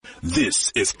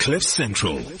This is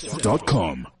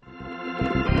CliffCentral.com.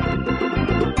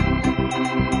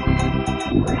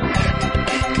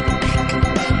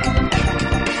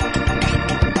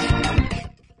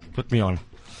 Put me on.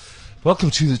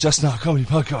 Welcome to the Just Now Comedy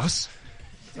Podcast.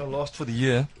 It's our last for the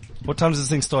year. What time does this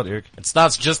thing start, Eric? It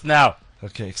starts just now.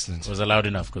 Okay, excellent. Was it loud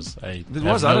enough? Because I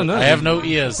don't know. I have no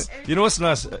ears. You know what's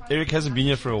nice? Eric hasn't been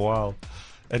here for a while.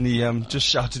 And he just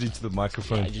shouted into the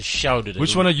microphone. I just shouted.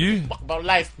 Which one are you? About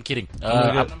life. I'm kidding.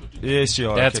 Yes, you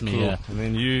are. That's okay, me, cool. yeah. And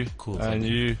then you. Cool. And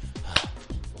you.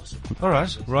 All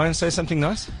right. Ryan, say something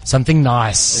nice. Something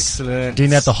nice. Excellent. Doing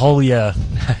that the whole year.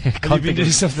 Have you been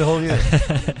doing something the whole year?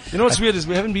 You know what's weird is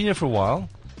we haven't been here for a while.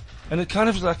 And it kind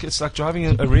of it's like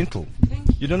driving a rental.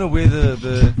 You don't know where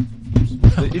the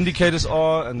indicators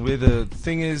are and where the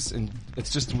thing is, and it's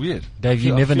just weird. Dave,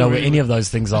 you never know where any of those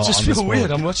things are. I just on feel this weird.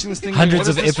 board. I'm watching this thing. Hundreds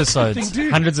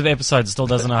of episodes, still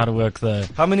doesn't know how to work the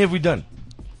How many have we done?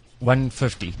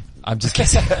 150. I'm just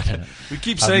guessing. We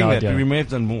keep saying that, but we may have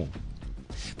done more.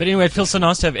 But anyway, it feels so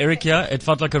nice to have Eric here. It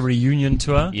felt like a reunion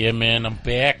tour. Yeah, man, I'm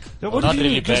back. Yeah, what not do you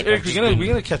really mean? Because back. Eric, we're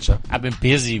gonna catch up. I've been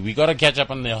busy. We gotta catch up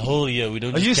on the whole year. We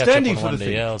don't. Are just you catch standing up on for one the day.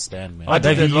 thing? Yeah, I'll stand, man. I did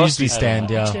Dave, that you last usually week. stand,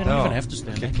 yeah. Actually, I don't even have to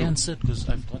stand. I can sit because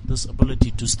I've got this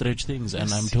ability to stretch things,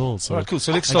 and I'm tall. So All right, cool.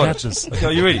 So let's I start. got this. Okay,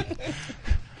 are you ready?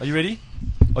 Are you ready?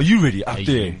 Are you ready up Are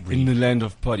there you ready? in the land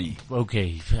of potty?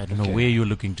 Okay, I don't know where you're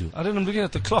looking to. I don't know. I'm looking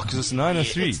at the clock because it's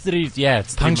 9:03. It's 3. Yeah,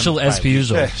 it's 3 Punctual minutes as five. per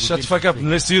usual. Okay, shut the fuck up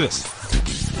and let's do this.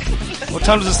 What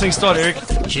time does this thing start, Eric?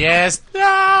 Just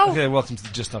now. Okay, welcome to the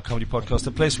Just Now Comedy Podcast,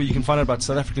 a place where you can find out about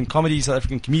South African comedy, South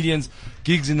African comedians,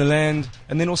 gigs in the land,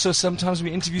 and then also sometimes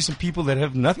we interview some people that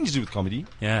have nothing to do with comedy.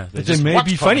 Yeah, But they may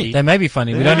be funny. They may be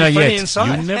funny. We They don't know may be funny yet.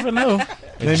 inside. You never know.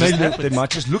 They might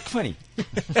just look funny.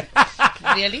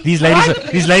 Really? These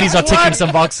ladies are ticking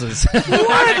some boxes.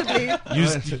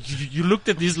 You looked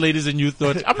at these ladies and you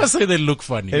thought, I'm gonna say they look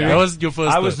funny. Eric, That was your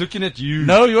first. I was thought. looking at you.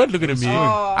 No, you weren't looking at me.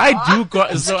 I do.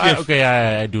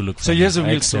 I do look. So funny. here's a I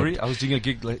weird accept. story. I was doing a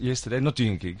gig yesterday. Not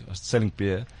doing a gig. I was selling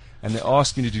beer. And they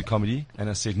asked me to do comedy. And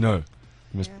I said, no. You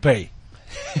must pay.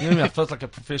 You know what I mean? I felt like a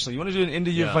professional. You want to do an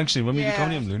end-of-year Yeah. function? You want me to do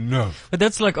comedy? I'm like, no. But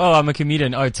that's like, oh, I'm a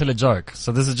comedian. Oh, tell a joke.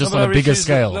 So this is just No, but on I a bigger refuse.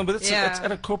 scale. No, but it's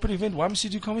at a corporate event. Why must you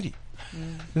do comedy?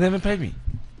 They haven't paid me.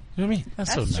 You know what I mean?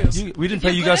 That's so That's nice. true. We didn't If pay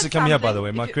you're you good guys at to come here, by the something,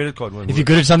 way. My credit card won't If you're work.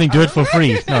 good at something, do it for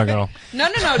free. No, girl. No,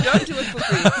 don't do it for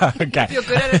free. Okay. If you're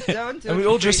good at it, don't do it And we're for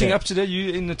all free. dressing up today.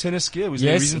 You in the tennis gear. Was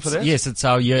there a reason for that? Yes, it's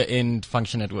our year-end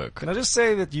function at work. Can I just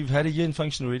say that you've had a year-end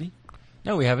function already?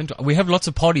 No, we haven't. We have lots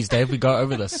of parties, Dave. We go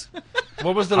over this.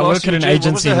 What was the I last work at an year? What was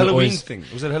agency the that Halloween always- thing?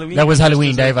 Was that Halloween? That was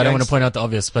Halloween, Dave. I don't want to gangster? point out the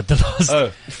obvious, but the last... Oh.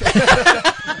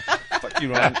 Fuck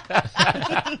you, Ryan.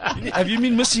 Have you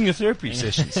been missing your therapy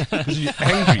sessions? Because you're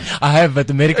angry. I have, but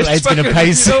the medical aid's going to pay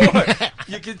You soon. know what?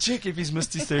 You can check if he's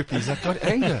missed his therapy. He's like, got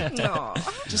anger. No.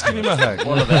 Just give him a hug.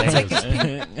 All of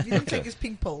that. You didn't take his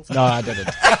pink pills. No, I didn't.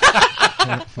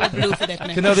 Or blue for that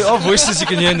matter. Okay, now there are voices you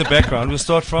can hear in the background. We'll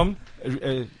start from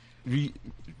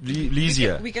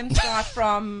Lesia. We can start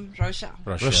from Rochelle.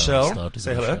 Rochelle. Start with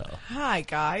Say hello. Rochelle. Hi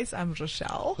guys, I'm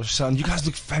Rochelle. Rochelle, and you guys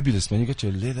look fabulous, man. You got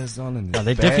your leathers on and No,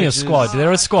 they're definitely a squad.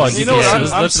 They're a squad. You know what? Yeah,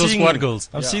 I'm let's go seeing, squad goals.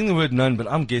 I'm seeing the word none, but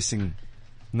I'm guessing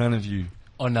none of you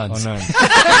Or are nuns. none.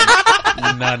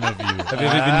 None of you. Have you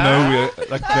ever been nowhere?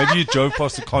 Like maybe you drove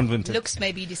past a convent. Looks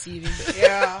may be deceiving.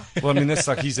 Yeah. Well, I mean, that's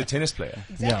like he's a tennis player.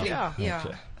 Exactly. Yeah. Yeah.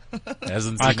 Okay.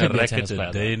 Hasn't I seen a could be a tennis racket player,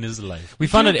 a day in his life. We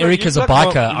found out You Eric look is a like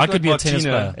biker. Mar- you I look could be a like tennis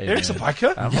Martina. player. Eric's a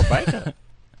biker? I'm a biker.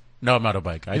 No, I'm not a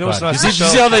biker. You know what's nice? You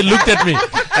see how they looked at me?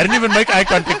 I didn't even make eye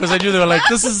contact because I knew they were like,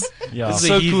 this is Yeah. this It's is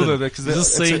so a cool heathen. though, because This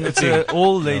is saying it's the an thing.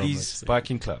 all-ladies that's it.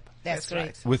 biking club That's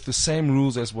great. with the same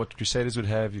rules as what Crusaders would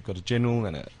have. You've got a general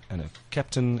and a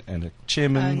captain and a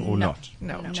chairman, or no. not?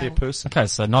 No. Chairperson. Okay,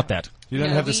 so not that. You don't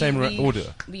No, have the same we- order.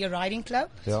 We are a riding club,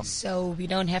 Yeah. so we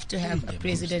don't have to have a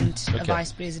president, a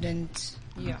vice president,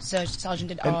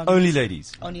 sergeant at And arms. only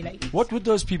ladies. Only ladies. What would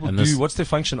those people And do? this- What's the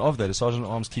function of that? A sergeant at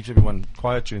arms keeps everyone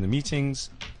quiet during the meetings.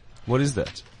 What is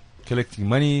that? Collecting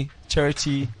money,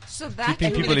 charity, So that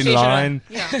keeping people in treasurer. line.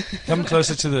 Yeah. Come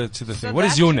closer to the thing. So What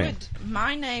is that's your name? good.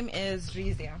 My name is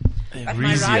Rizia. But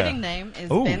Rizia. my riding name is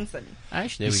Oh. Benson.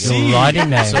 Actually, there we See? go. Your riding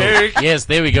name. So, yes,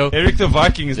 there we go. Eric the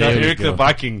Viking is now There we Eric the go.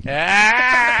 Viking.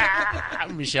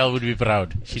 Michelle would be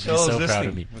proud. She'd be Michelle's so proud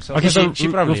of listening. me. Okay, so she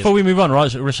probably before we move on,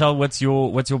 Rochelle, what's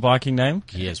your biking name?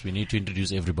 Yes, we need to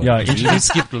introduce everybody. Yeah, we introduce-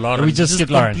 skipped Lauren. We just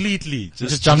skipped Lauren. Completely.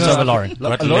 Just jumped over Lauren.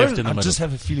 Got Lauren, left in the I middle. just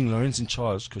have a feeling Lauren's in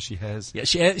charge because she has Yeah,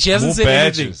 she hasn't more said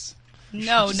anything. badges.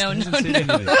 No. Hasn't said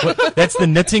anything. That's the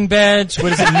knitting badge.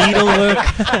 What is it? Needlework.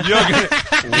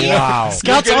 Wow.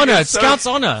 Scouts honor. Scouts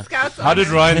honor. How did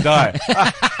Ryan die?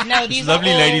 No, these Lovely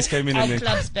are all ladies came in our and then-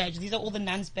 club's badges. These are all the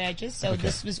nuns badges. So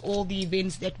this was all the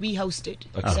events that we hosted.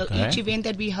 Okay. So Okay. each event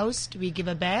that we host, we give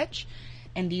a badge.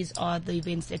 And these are the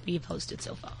events that we've hosted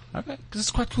so far. Okay, because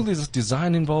it's quite cool. There's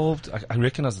design involved. I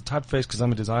recognize the typeface because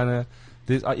I'm a designer.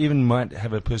 I even might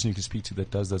have a person you can speak to that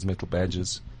does those metal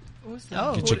badges.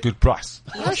 Oh, Get you a good price.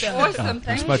 Awesome.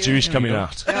 Thank It's my you. Jewish coming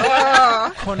out.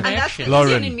 Connection.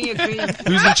 Lauren. And me agreeing.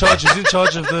 Who's in charge? Who's in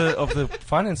charge of the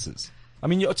finances? I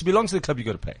mean, to belong to the club, you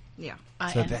got to pay. Yeah.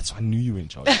 I So am. that's why I knew you were in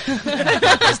charge.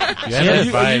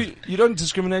 Yeah, You don't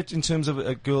discriminate in terms of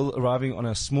a girl arriving on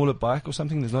a smaller bike or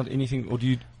something. There's not anything, or do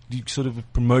you sort of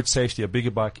promote safety? A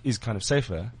bigger bike is kind of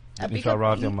safer. Than if I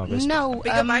arrived on my best. No,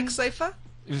 Bigger bike safer?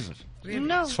 Is it?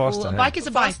 no. It's faster, a yeah. bike is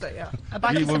a bike. Faster, yeah. A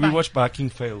bike is a We bike. watch biking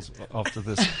fails after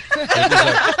this. It was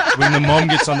like when the mom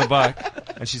gets on the bike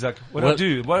and she's like, "What do I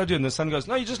do? What do I do?" And the son goes,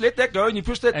 "No, you just let that go and you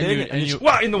push that And thing you- and and you you-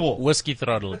 wow in the wall." Whiskey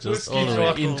throttle, just Whiskey all the way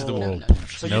throttle. into the wall.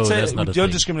 So No, you'd say that's not a you don't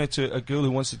thing. discriminate to a girl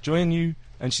who wants to join you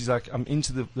and she's like, "I'm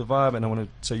into the vibe and I want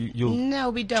to." So you'll No,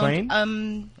 we don't.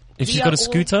 Train? If we she's are got a all-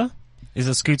 scooter, is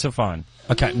a scooter fine?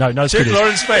 Okay, no check scooters.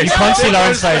 Lauren's face. You can't see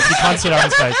Lauren's face. You can't see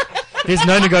Lauren's face. There's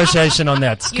no negotiation on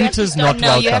that. You have to Scooters start- not no,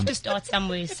 you have welcome. to start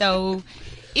somewhere. So,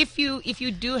 if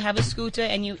you do have a scooter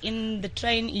and you're in the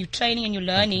you're training and you're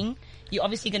learning, you're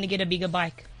obviously going to get a bigger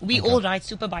bike. We all ride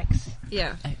super bikes.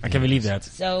 Yeah. I can believe that.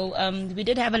 So we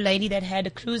did have a lady that had a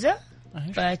cruiser,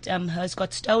 but hers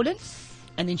got stolen,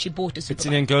 and then she bought a super It's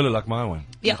in bike. Angola like my one.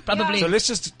 Yeah, probably. So let's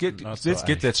just get so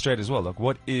that straight as well. Like,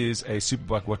 what is a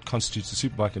superbike? What constitutes a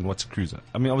superbike, and what's a cruiser?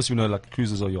 I mean, obviously we know like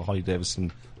cruisers are your Harley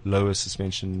Davidson, lower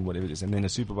suspension, whatever it is, and then a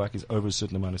superbike is over a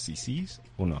certain amount of CCs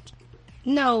or not.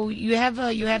 No, you have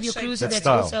your Same- cruiser That that's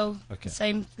style. also Okay.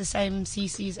 the same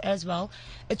CCs as well.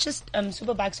 It's just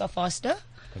super bikes are faster.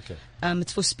 Okay,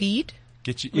 It's for speed.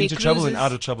 get you Where into trouble and cruisers-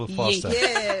 out of trouble faster.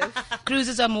 Yes.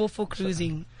 Cruisers are more for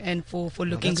cruising and for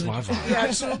looking That's good. my vibe.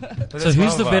 Yeah, true. That's So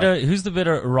who's my the vibe. who's the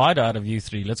better rider out of you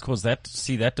three? Let's cause that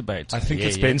see that debate. I think Yeah,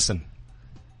 it's yeah. Benson.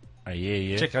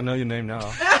 Yeah. Check, I know your name now.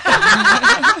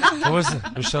 What was it,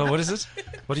 Michelle? What is it?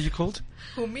 What are you called?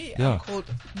 For me, Yeah. I'm called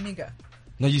Nigga.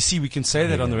 No, you see, we can say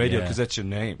that on the radio Yeah. because that's your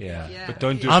name. Yeah. Yeah. But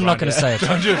don't do it. I'm not right. going to say it.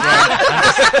 Don't do it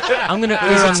right. I'm going to Is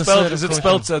err it on the spelled, side is of it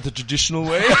caution. spelled the traditional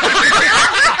way?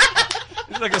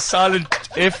 It's like a silent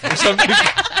F or something.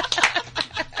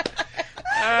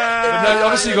 But no,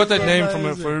 obviously you got that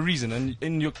name for a reason, and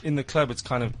in the club it's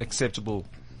kind of acceptable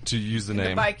to use the The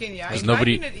name. biking, yeah. There's In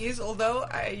nobody- biking it is, although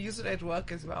I use it at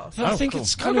work as well. I think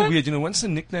it's kind of weird, once the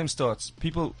nickname starts,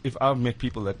 people, if I've met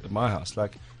people at my house,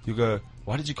 like, you go,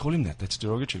 why did you call him that? That's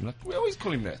derogatory. I'm like, we always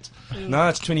call him that. Now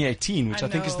it's 2018, which I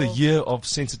think is the know. year of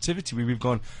sensitivity, where we've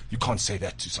gone, you can't say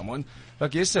that to someone.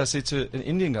 Like yesterday I said to an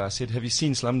Indian guy, I said, have you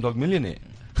seen Slumdog Millionaire?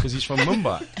 Because he's from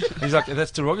Mumbai. He's like,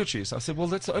 that's derogatory. So I said, well,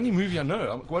 that's the only movie I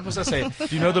know. What must I say?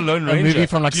 Do you know The Lone A Ranger? movie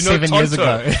from like Do you know 7 years Tonto?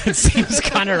 ago. It seems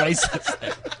kind of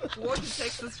racist. Water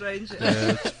Texas Ranger.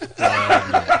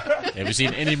 Have you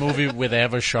seen any movie where they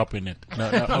have a shop in it? No.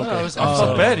 Okay. I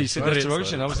felt bad. He said Sorry, that's derogatory.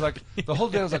 sorry. And I was like, the whole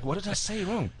day I was like, what did I say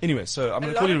wrong? Anyway, so I'm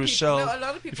going to call you A Rochelle, lot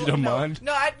of if people, you don't no. mind.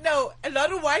 No, no. A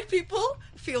lot of white people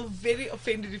feel very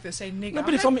offended if they say nigga. No,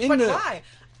 but if I'm in but the- why?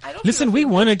 I don't Listen, feel we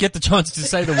offended. want to get the chance to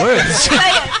say the words. Say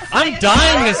it. I'm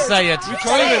dying to say it.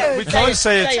 We can't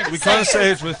say say it. it, We say can't it.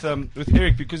 say it with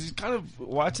Eric because he's kind of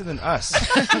whiter than us.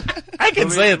 I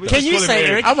can say it. we Can just you call him say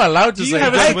Eric. Eric? I'm allowed to Do say you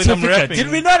have it. a when I'm rapping? Did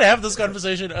we not have this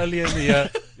conversation earlier in the year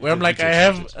where I'm like, I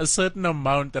have a certain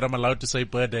amount that I'm allowed to say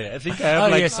per day. I think I have Oh,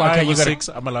 like yes, five okay, you or gotta- 6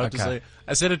 I'm allowed to okay. say.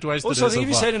 I said it twice Also, I today think if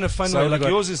you so say far. it in a fun So way, I've like got-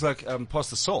 yours is like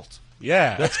past the salt.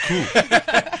 Yeah. That's cool.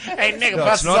 Hey, nigga, No,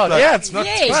 pass it's it not out. like- Yeah, it's not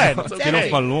Yes, fine. It's Get okay.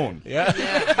 off my lawn. Yeah.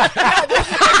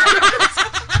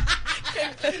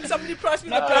 Somebody pass me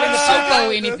the Super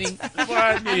or anything.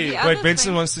 Funny. Wait,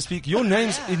 Benson wants to speak. Your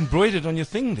name's embroidered on your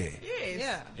thing there.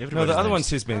 Yes. Yeah. No, the other one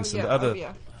says Benson. yeah, the other oh,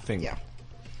 yeah. thing. Yeah.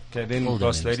 Okay, then All the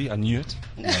boss names. lady, I knew it.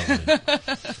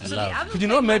 Love. Could you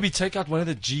not maybe take out one of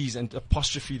the G's and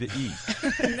apostrophe the E?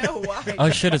 No, why? Oh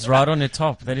shit, it's right on the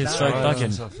top. That is so Right on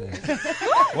fucking. top there.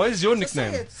 What is your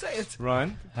nickname? Say it.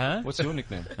 Ryan, Huh? what's your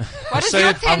nickname? What is Say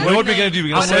your it. tennis What we're name? going to do, we're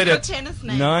going What to say is your it at tennis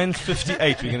name? 9:58.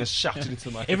 We're going to shout it into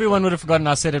the mic. Everyone would have forgotten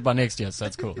I said it by next year, so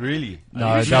that's cool. Really? No,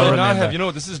 You they'll should now remember. have,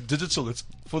 what, this is digital. It's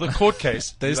for the court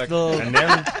case. There's Like, still- and then,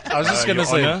 I was just Your gonna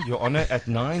say, Honor, Your Honor, at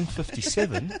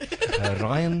 9:57,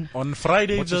 Ryan, on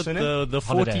Friday What's your surname? the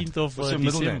Holiday. 14th of What's your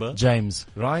middle name? December, James.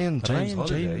 Ryan James Ryan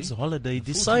Holiday, James Holiday 14th of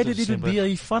decided it would be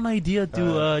December, a fun idea to for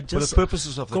the just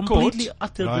purposes of the completely court,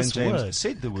 utter Ryan this James word.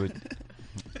 said the word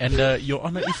And Your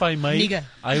Honor, if I may, Nigger.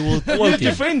 I will quote him.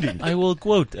 Defending. I will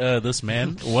quote this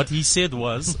man. What he said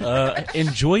was,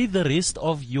 enjoy the rest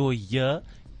of your year,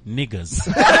 niggers.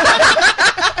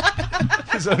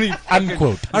 It's only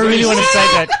Unquote. I really want to say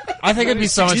that. I think it'd be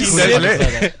so much Jeez, cooler that's to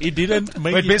say that. He didn't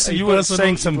make Wait, it basically, a you were personal,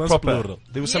 saying it some was proper. plural.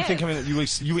 There was something coming. You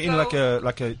were in like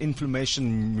a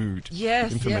inflammation mood.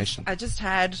 Yes, Information. yes. I just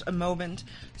had a moment.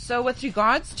 So with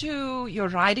regards to your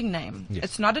riding name, Yes.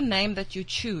 it's not a name that you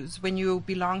choose when you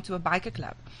belong to a biker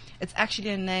club. It's actually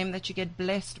a name that you get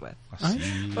blessed with. I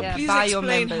see. Yeah, Please by your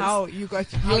explain members. how you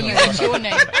got How you got your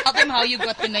name. Tell them how you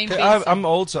got the name Okay, Benson. I'm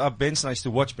old, so Benson. I used to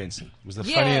watch Benson. It was the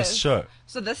funniest Yes. show.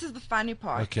 So this is the funny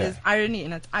part. Okay. There's irony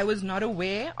in it. I was not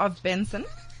aware of Benson.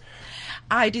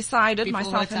 I decided, Before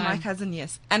myself what and my time? cousin,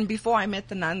 yes, and before I met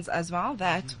the nuns as well,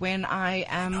 that when I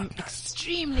am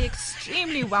extremely,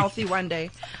 extremely wealthy one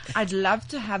day, I'd love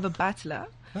to have a butler.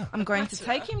 I'm going to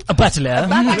take him to A butler.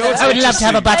 what's I would love to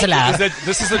have a Is butler. that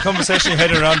this is the conversation you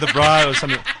had around the bra or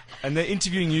something, and they're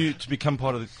interviewing you to become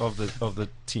part of the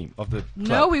team of the club.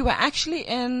 No, we were actually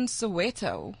in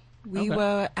Soweto. We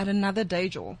were at another day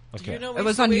jaw. Okay. It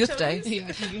was on Youth Day.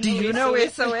 Do you know where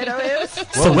Soweto is?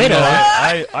 Well,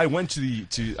 Soweto. I went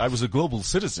to I was a global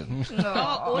citizen. No.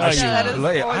 I, That is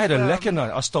I had a awesome. lekker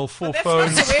night. I stole 4 That's not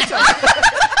phones.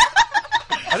 Soweto.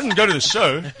 I didn't go to the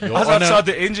show. I was Honor- outside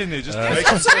the engine there just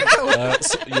making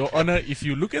So, Your Honor, if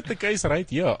you look at the case right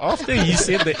here, after he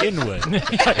said the N-word,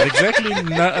 at exactly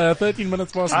 13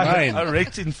 minutes past 9. I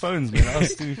raked in phones, man. I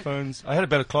was stealing phones. I had a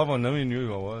better clava on. No one knew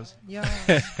who I was. Yeah.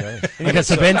 Okay,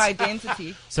 so Your Benson.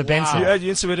 identity. So Benson. You at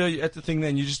Soweto, you're at the thing there,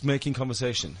 and you're just making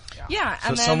conversation. Yeah, So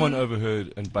and then someone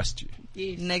overheard and bust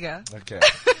you. nigger. Okay.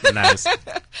 Nice.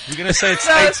 You're gonna say it's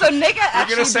So, 8. so nigger You're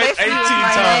actually gonna say it blessed 18 me with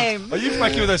my times. name. Are you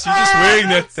fucking with us? You're just wearing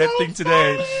that thing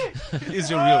today. Is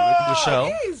your real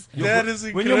Rochelle? That is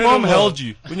When your mom incredible. held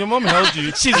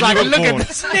you, she's like, look at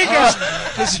this nigga.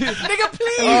 Nigga,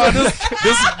 please.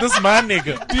 Oh, this my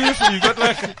nigga. Beautiful. You got the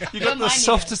my nigga.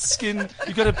 softest skin.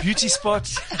 You got a beauty spot.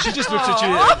 She just looked at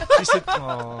you. She said,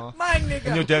 "Aww." My nigga.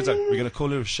 And your dad's like, "We're gonna call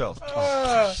her Rochelle."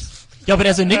 Yeah, but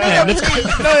as a nickname, let's No,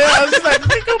 yeah, I was like,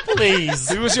 nigga, please.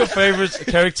 Who was your favorite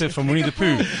character from Winnie the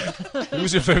Pooh? Who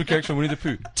was your favorite character from Winnie the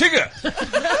Pooh? Tigger.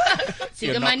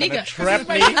 Tigger, my nigga. Trap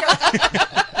me.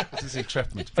 This is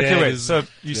entrapment. That Okay, wait. is- So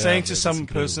you're yeah, saying to that is some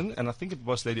incredible. person, and I think it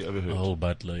was lady overheard. Oh,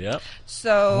 butler, yeah. I want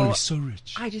So to be so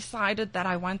rich. I decided that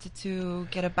I wanted to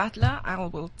get a butler. I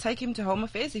will take him to Home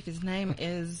Affairs if his name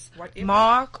is Whatever.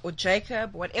 Mark or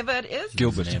Jacob, whatever it is.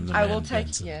 Gilbert. Name the I man will take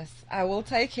Benson. I will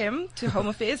take him to Home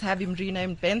Affairs, have him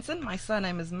renamed Benson. My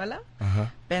surname is Miller,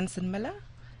 Benson Miller,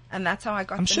 and that's how I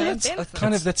got I'm the sure name that's Benson.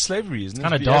 kind of that slavery, isn't it?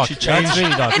 kind of You dark. actually That's change-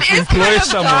 really dark. It is employ kind of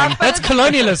someone. dark, but That's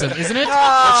colonialism, isn't it?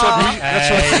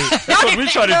 That's what we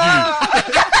try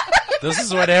to do. This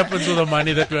is what happens with the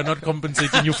money that we are not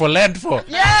compensating you for land for.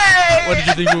 Yay! What did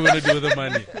you think we were going to do with the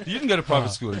money? You didn't go to private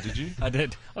school, did you? I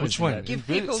did. Which one? Give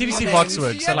people CDC names.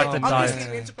 Boxwood, so like the Obviously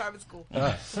diet. went to private school.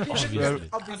 Obviously.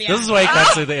 Obviously. This is why I can't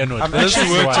say the N-word. I've This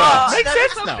actually is worked why. out. Oh, Makes that is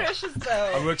sense so now. precious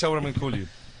though. I worked out what I'm going to call you.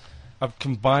 I've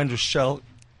combined Rochelle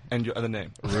and your other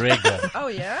name. Rega. Oh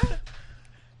yeah?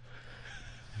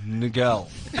 Nigel.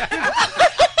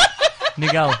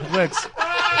 Nigel, it works.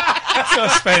 That's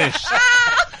not Spanish.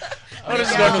 What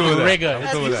is I'm going cool with on that. Rega? I'm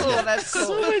cool with that. Cool, that's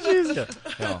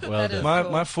cool. Well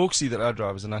done. My Folksy that I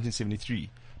drive is a 1973,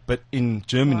 but in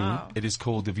Germany Wow. it is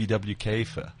called the VW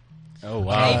Käfer. Oh,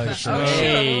 wow.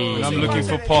 Hey. And I'm looking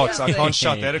for parts. I can't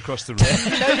shout that across the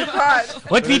room. No, you can't.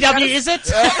 What VW is it?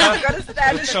 You've got to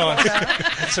stand in the Chance. corner.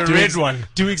 It's a red one.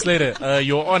 2 weeks later,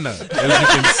 Your Honor, as you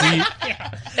can see,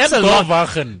 This is a long,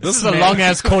 Wachen. this is a long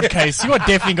ass court case. You are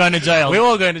definitely going to jail. We're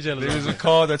all going to jail. There is a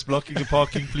car that's blocking the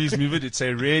parking. Please move it. It's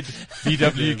a red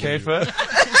VW Käfer.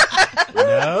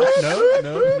 No.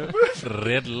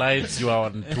 Red lights, you are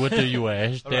on Twitter, you are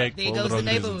hashtag. There goes the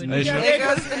neighborhood. There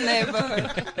goes the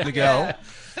neighborhood. Miguel.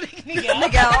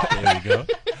 Miguel. There we go.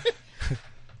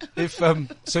 If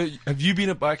so, have you been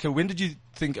a biker? When did you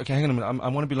think? Okay, hang on a minute. I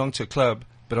want to belong to a club,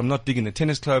 but I'm not digging the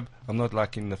tennis club. I'm not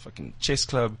like in the fucking chess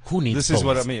club. Who needs This is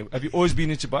what I balls? mean. Have you always been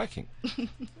into biking or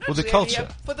the Really, culture?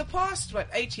 yeah. For the past,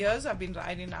 8 years I've been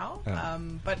riding now. Yeah.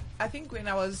 But I think when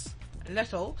I was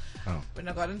little, Oh. when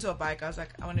I got into a bike, I was like,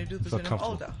 I want to do this Felt when I'm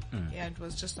comfortable. older. Yeah, it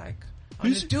was just like, I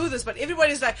want to do this. But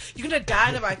everybody's like, you're going to die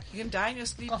on a bike. You can die in your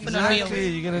sleep. Off You on a know. wheel. Exactly.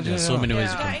 You're gonna do There's so many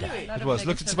ways you Yeah, can die. anyway. It was.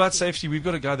 Look, it's about safety. We've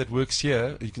got a guy that works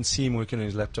here. You can see him working on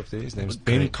his laptop there. His name is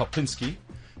Ben Koplinski.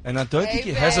 And I don't think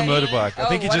he has a motorbike. I Oh,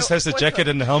 think he what just a- has the what jacket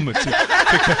a- and the helmet to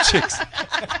pick up chicks.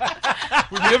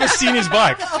 We've never seen his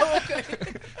bike.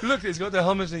 Look, he's got the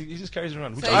helmet and he just carries it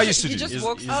around, which So I he used to he do. just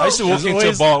walks I used to walk He's into a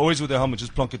always- bar always with the helmet,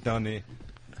 just plonk it down there.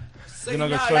 So then I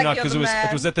now got thrown like out you're because the it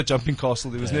man. was at the jumping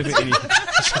castle. There was never any.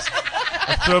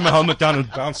 I throw my helmet down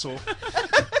and bounce off.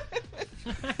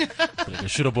 Like, I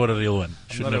should have bought a real one.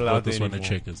 Shouldn't Not have allowed bought this there one at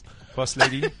anymore. Checkers. Boss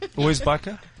lady, always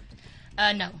biker.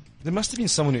 No. There must have been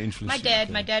someone who influenced you.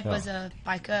 My dad Yeah. was a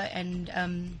biker and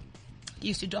he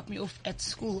used to drop me off at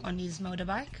school on his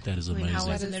motorbike. That is when I amazing.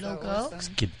 was a That is little so girl.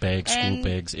 awesome. Kid bags, school And-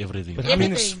 bags, everything. But I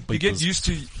mean, Everything. you get Because- used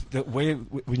to the way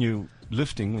when you're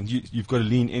lifting and you've got to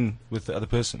lean in with the other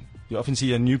person. You often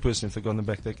see a new person if they go on the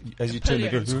back. As you turn, they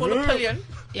go. It's called a pillion.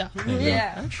 Yeah.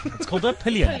 Yeah. It's called a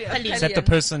pillion. Pillion. Is that the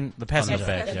person, the passenger? the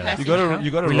back, yeah. You got to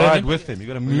We ride learning? with them. You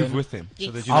got to move with them. So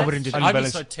Yes. that you're I not wouldn't do that. I'd be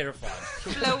unbalanced. so terrified.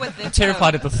 Flow with it.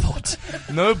 Terrified at the thought.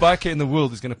 No biker in the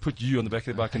world is going to put you on the back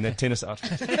of the bike in that tennis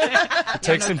outfit. It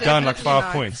takes him down like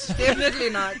 5 points. Definitely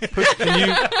not. Can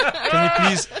you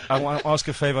please? I want to ask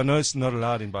a favor. I know it's not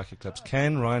allowed in biker clubs.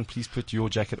 Can Ryan please put your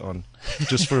jacket on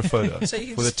just for a photo So you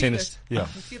can for the steal tennis? it. Yeah.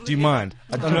 Feel Do you it. mind?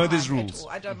 I don't know there's At rules. all.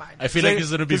 I don't mind. I feel like it's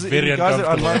going to be Because very you guys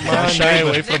are uncomfortable. my Shy neighbor.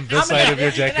 away from this side of your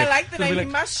And I jacket. like the They'll be name.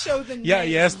 You like- must show the name. Yeah,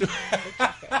 he has to.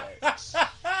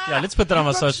 Yeah, let's put that on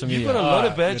my social You've media. got a lot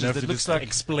of You badges have that to looks just like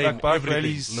explain bike everything.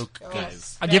 rallies. Look,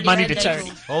 guys. I give money to Rally charity.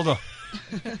 rally. Hold on.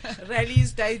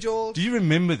 Rallies, day jolt. Do you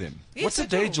remember them? Yes, What's a I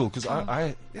do. day jewel? Because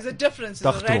I There's a difference.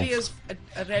 Dacht A rally erop. is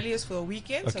a rally is for a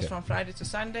weekend, so Okay. it's from Friday to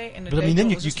Sunday. And a But I day mean, then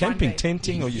jolt you, is you're just one camping, day.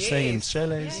 tenting, or you're staying in Yes.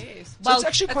 chalets. Yes. So it's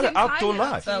actually quite an outdoor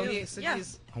life. So, Yes, it yeah.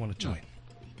 is. I want to join.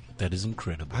 That is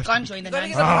incredible. You can't join the You gotta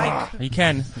nuns. get a bike. You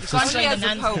can. You can't Only join as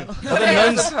the a nuns. pope. The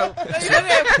nuns. No,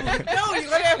 you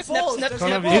gotta have balls. snip, Does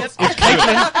snip, he have snip. balls?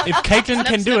 If Caitlin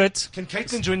can do it, Can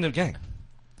Caitlin join the gang?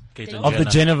 Caitlyn of the Jenner.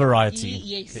 Jenner variety.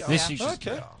 Yes. This you should-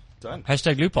 Okay. Done.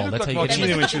 Hashtag loophole. You That's look how like you get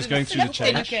Martina in. when she was going through the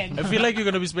Then you change. can. I feel like you're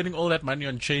going to be spending all that money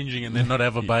on changing and then not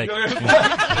have a bike. You're going to be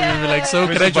like, so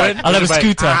can I join? I'll have a Where's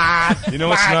your bike? scooter. You know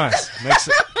what's nice?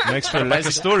 Makes for like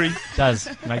a story. Does.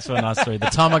 Makes for a nice story. The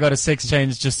time I got a sex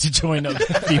change just to join a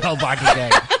female biker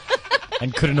gang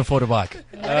and couldn't afford a bike.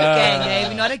 Not a gang, eh?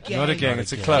 We're not a gang. Not a gang,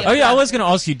 it's a club. Oh yeah, I was going to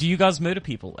ask you, do you guys murder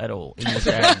people at all in your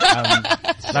gang?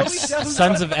 Like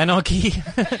Sons of Anarchy?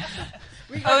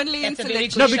 Only in That's a very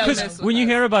select No, good because show, when you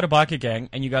hear about a biker gang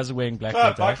and you guys are wearing black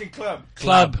leather, club.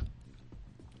 club.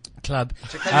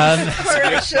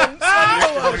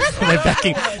 They're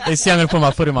backing. They see I'm going to put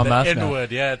my foot in my mouth now.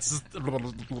 N-word, yeah. It's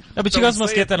No, but you guys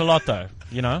must get that a lot though,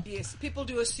 you know? Yes, people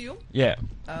do assume. Yeah.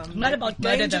 Not about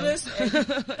murder, though.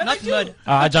 Dangerous. Not murder.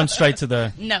 I jumped straight to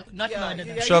the... No, not murder.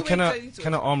 though. Shall, can I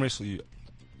arm wrestle you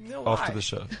No, after why? the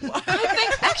show? I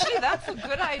think actually that's a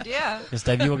good idea. Yes,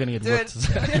 Dave, you are going to get Do whipped. it.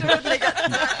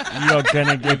 You are going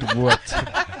to get whipped.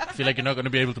 I feel like you're not going to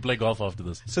be able to play golf after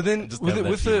this. So then, Just with have the, that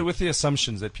with the feeling. with the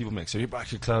assumptions that people make, so you're a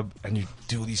biker club and you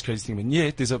do all these crazy things, and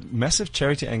yet there's a massive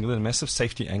charity angle and a massive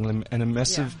safety angle and a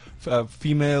massive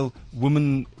female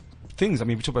woman things. I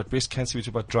mean, we talk about breast cancer, we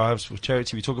talk about drives for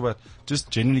charity, we talk about just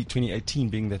generally 2018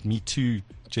 being that Me Too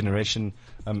generation,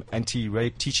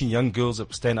 anti-rape, teaching young girls to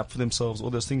stand up for themselves, all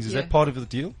those things. Is Yeah. that part of the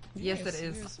deal? Yes, it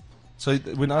is. So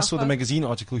when I saw the magazine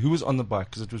article, who was on the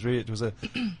bike? Because it was the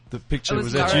picture. It Was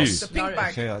was that Lawrence. you? The pink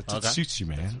bike. Okay, it Okay. suits you,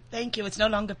 man. Thank you. It's no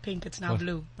longer pink. It's now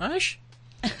blue. Ash?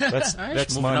 That's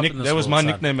moving my up nick. in the That was my world,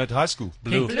 son. nickname at high school.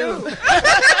 Blue. Blue.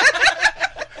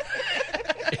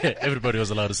 Everybody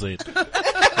was allowed to say it.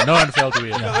 No one felt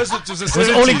weird. It was It was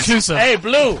all inclusive. Hey,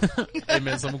 Blue! Hey,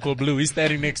 man, someone called Blue. He's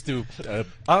standing next to...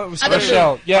 I'm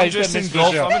Rochelle. Yeah, I'm he's dressed in standing next to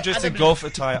golf. Rochelle. I'm dressed in golf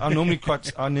attire. I'm normally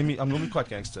quite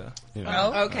gangster. You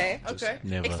know. Oh, Okay. Okay.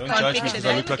 Never. Don't Can't judge me picture because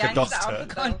I that. look like a Gangster doctor. outfit,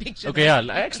 can't picture Okay, yeah,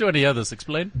 I actually want to hear this.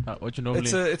 Explain what you normally...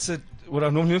 It's what I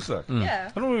normally look like. Yeah.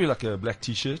 I normally wear like a black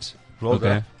t-shirt, rolled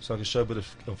Okay. up, so I can show a bit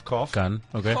of calf. gun.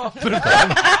 Okay.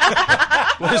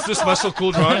 What is this muscle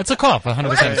called, Ryan? It's a cop,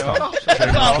 100% Yeah,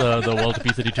 cop. the Walter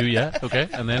P32, yeah. Okay,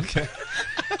 and then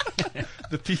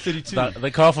the P32.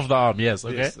 the calf of the arm, yes.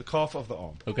 Okay. Yes, the calf of the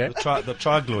arm. Okay. The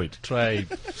trigloid.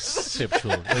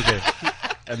 Triceptual. Okay.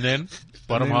 And then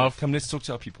bottom And then, half. Come, let's talk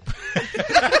to our people.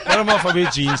 Bottom half, I wear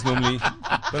jeans normally,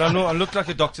 but I look like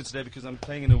a doctor today because I'm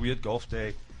playing in a weird golf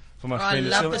day for my I friend.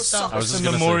 love It's the a- socks. I was It's just a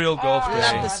gonna say- memorial golf Oh, day.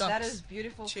 love the that socks. is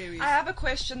beautiful. Cherries. I have a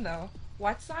question though.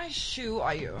 What size shoe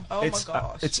are you? Oh It's my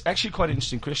gosh. it's actually quite an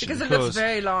interesting question Because it looks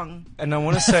very long. and I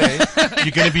want to say you're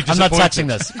going to be I'm disappointed. not touching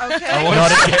this. Okay.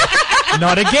 Not again.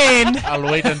 Not again. I'll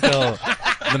wait until the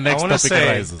I next want to topic say,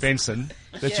 arises. Benson,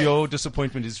 that Yeah. your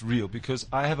disappointment is real because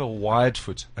I have a wide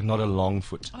foot and not a long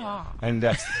foot, and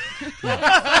that's Okay.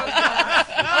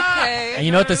 And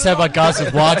you know what they say about guys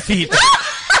with wide feet?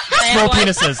 Small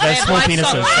penises. They have small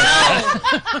penises.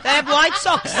 They have white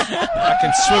socks. I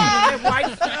can swim.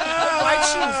 White white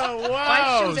shoes. Wow.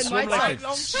 White shoes and Swim white like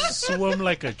long shoes. Swim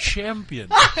like a champion.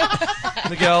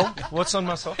 Miguel, what's on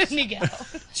my socks? Miguel.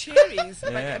 Cherries.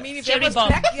 Like, I mean, if there Cherry was bomb.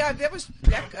 black, if there was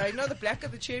black, you know the black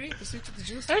of the cherry, the sweet of the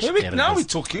juice, Now we're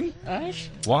talking.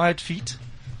 Wide feet.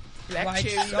 black White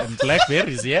cherry, And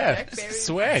blackberries, yeah. blackberries,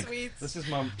 Swag. sweet. This is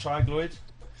my trigloid.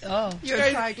 Oh. You're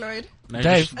a trigloid. Now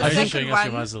Dave, you're I just think showing us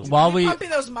your one- muscles. While we Pumping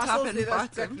those muscles, and those,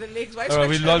 bottom. the legs. Why All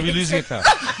right, should we're losing it now.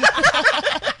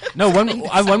 no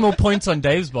one more point on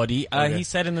Dave's body. Okay. He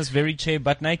sat in this very chair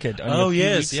butt naked. only Oh, a few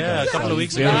yes, weeks yeah, ago. a couple of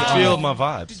weeks Very ago. feel my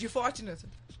vibes. Did you fart in it?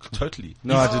 Totally.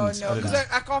 No, I didn't. Oh, I no, didn't. because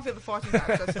I can't feel the farting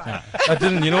vibes, so it's fine. I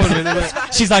didn't. You know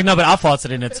what? She's like, no, but I farted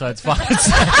in it, so it's fine.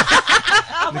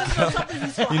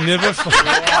 You never.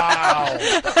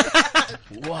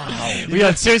 We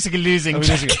are seriously losing.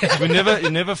 You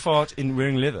never fart in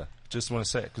wearing leather. Just want to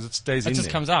say, because it stays in It just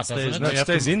there. comes out, doesn't Stays, it? no, You it have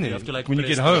stays to- in there. you have to, like, when you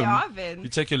get press home, They are then. you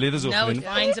take your leathers off. Now and it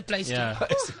then, finds a place Yeah. to.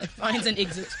 It finds an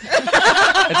exit.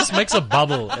 It just makes a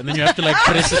bubble, and then you have to like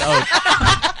press it out.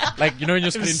 Like, you know, when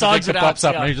your screen massage protector it pops out,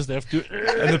 up, yeah. now you just have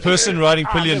to. and the person riding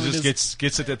pillion there it just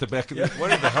gets it at the back. Of the, what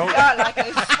the hell? Yeah, like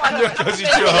a swallow. Goes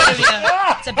into your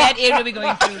heart. It's a bad area we're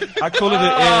going through. I call it an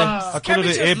air. I call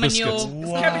it an air Manure. biscuit.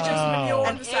 Cabbages, manure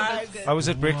on the side. I was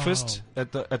at breakfast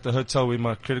at the hotel where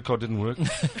my credit card didn't work,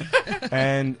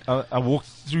 and I walked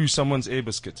through someone's air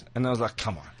biscuit, and I was like,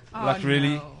 "Come on, like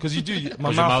really?" Because you do.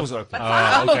 My mouth was open.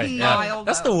 Oh, okay. no.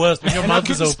 That's the worst when your And I mouth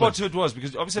is couldn't spot open. who it was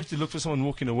because you obviously have to look for someone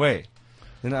walking away.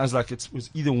 Then I was like, it was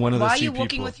either one of Why those are two you people.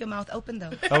 walking with your mouth open though?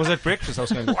 I was at breakfast. I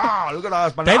was going, wow, look at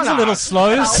us bananas. Dave's a little slow.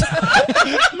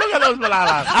 Look at those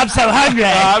bananas. I'm so hungry.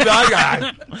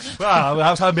 Wow,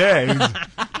 how's her being? My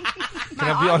I be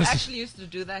aunt honest? actually used to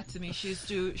do that to me. She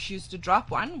used to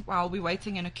drop one while we're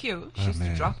waiting in a queue. She used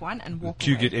to drop one and walk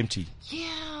Queue away. get empty. Yeah.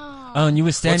 Oh, and you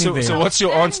were standing there. So what's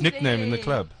your aunt's nickname in the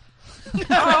club?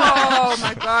 Oh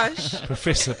my gosh,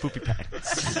 Professor Poopy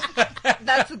Pants.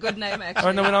 that's a good name actually. All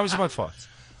right, no, when I was about farts.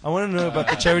 I want to know about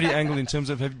the charity angle in terms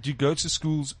of do you go to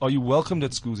schools? Are you welcomed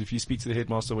at schools if you speak to the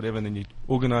headmaster or whatever, and then you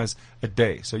organize a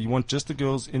day? So you want just the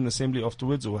girls in the assembly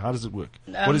afterwards, or how does it work?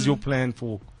 What is your plan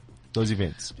for those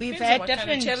events? We've Depends on had what kind of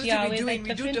different, charity yeah, we're we've doing. had We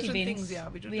do different different events. things, yeah,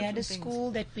 we do We had a different things.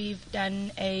 school that we've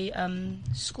done a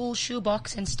school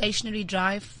shoebox and stationery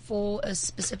drive for a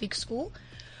specific school.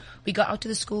 We go out to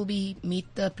the school, we meet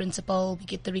the principal, we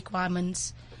get the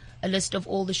requirements, a list of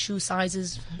all the shoe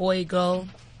sizes, boy, girl,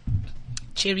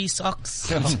 cherry socks.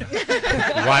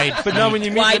 Wide. But now when you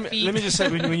meet, Wide let feet. me just say,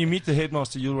 when you meet the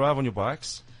headmaster, you'll arrive on your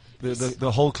bikes.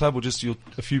 The whole club will just, a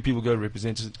few people go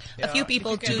represented. A few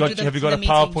people to Have you got a meetings.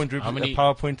 PowerPoint, How many- a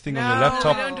PowerPoint thing on your No,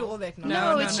 laptop? we don't do all that.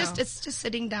 No, it's just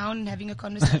sitting down and having a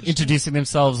conversation. Introducing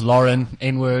themselves, Lauren,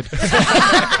 N-word.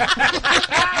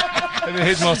 And the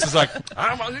headmaster's like,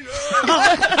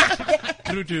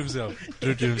 True to himself.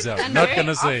 True to himself. And Not very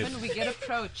gonna say it. often we get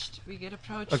approached. We get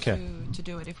approached Okay. to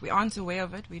do it. If we aren't aware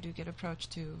of it, we do get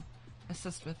approached to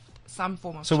assist with some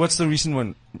form of. so what's the training. recent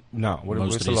one now? Most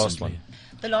What's the last recently. one?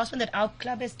 The last one that our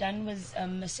club has done was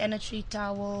a sanitary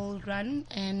towel run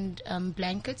and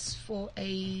blankets for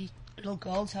a little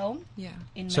girls' home. Yeah.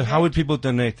 In So Madrid. how would people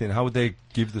donate then? How would they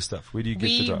give the stuff? Where do you get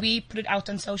the we drive? we put it out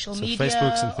on social So media,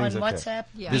 Facebooks and things on like that. WhatsApp.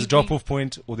 Yeah. There's a We- drop-off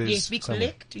point, or there's Yes, we somewhere?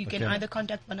 collect. You can Okay. either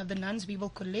contact one of the nuns. We will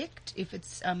collect if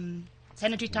it's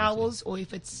sanitary towels or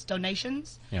if it's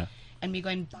donations. Yeah. And we go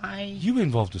and buy. You were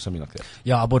involved with something like that.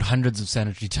 Yeah, I bought hundreds of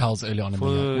sanitary towels early on in the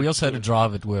For- year. We also had a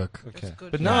drive at work. Okay.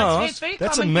 good. But Yeah, now, it's very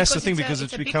that's a common massive because thing it's a- because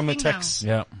it's it's a big become a thing now. tax.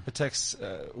 Yeah. A tax,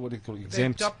 what do you call it?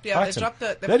 Exempt dropped- yeah, they item. dropped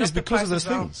the- they've That is dropped the because of those price as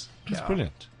well. things. It's Yeah.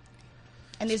 brilliant.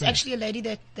 And there's actually a lady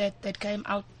that came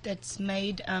out that's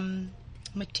made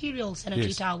material sanitary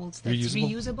Yes. towels that's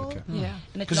Reusable? reusable. Okay. Yeah.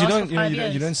 And it Because lasts you for don't, you know, 5 you don't,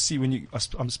 years. you don't see when you,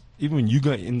 even when you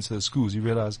go into the schools, you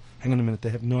realize, hang on a minute, they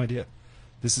have no idea.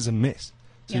 This is a mess.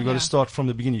 So you've got Yeah. to start from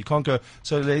the beginning. You can't go,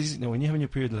 so ladies, when you're having your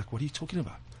period, they're like, what are you talking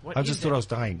about? What I is just it? thought I was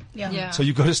dying. Yeah. Yeah. So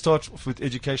you've got to start with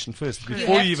education first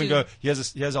before have you even to. go,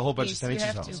 here's a whole bunch Yes, of you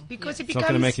sanitary have to. towels. Because it It's not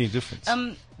going to becomes make any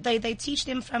difference. they teach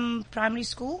them from primary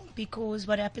school because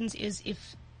what happens is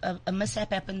if a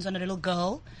mishap happens on a little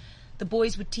girl, the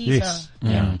boys would tease Yes.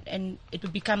 her and it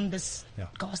would become this Yeah.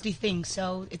 ghastly thing.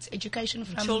 So it's education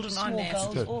from Children are small nasty.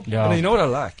 girls. Good. Or Yeah. And you know what I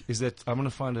like is that I'm going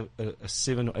to find a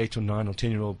 7 or 8 or 9 or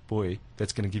 10-year-old boy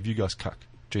that's going to give you guys cuck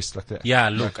dressed like that. Yeah,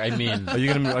 look, I mean, Are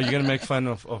you gonna make fun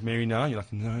of Mary now? You're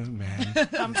like, no, man,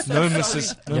 I'm so no, sorry.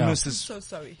 Mrs. No, Yeah. Mrs. So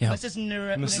sorry. Yeah. Mrs.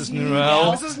 Nura. Mrs.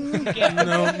 Nurel.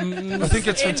 Mrs. I think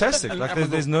it's fantastic. Like,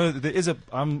 there is a.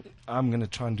 I'm gonna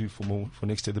try and do for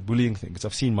next year the bullying thing because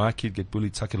I've seen my kid get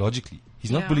bullied psychologically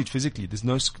He's not bullied physically. There's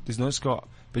no scar.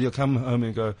 But he'll come home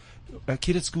and go, a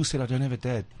kid at school said, I don't have a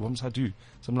dad. What must I do?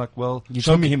 So I'm like, well,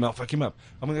 show me him. I'll fuck him up.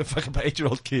 I'm going to fuck up an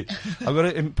 8-year-old kid. I've got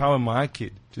to empower my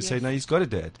kid to say, no, he's got a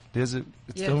dad.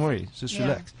 Don't worry. Just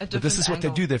relax. But this is what they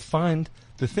do. They find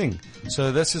the thing.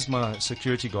 So this is my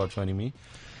security guard finding me.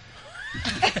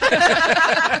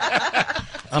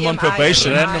 I'm on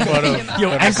probation.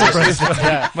 Your ankle bracelet.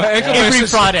 My ankle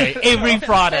Every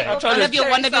Friday. All of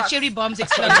one of your cherry bombs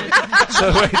exploded.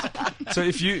 So wait. So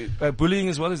if you bullying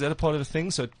as well, is that a part of the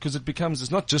thing? So because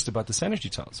it's not just about the sanitary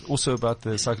towels, also about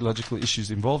the psychological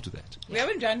issues involved with that. We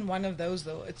haven't done one of those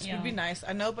though. It would be nice.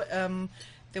 I know, but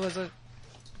there was a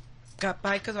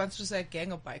bikers. I want to say a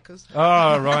gang of bikers.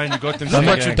 Ah, Ryan, you got them.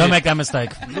 Don't make that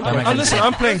mistake. Listen,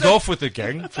 I'm playing golf with the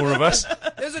gang, 4 of us.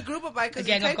 There's a group of bikers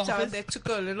in Cape Town that took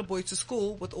a little boy to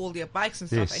school with all their bikes and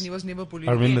stuff, and he was never bullied.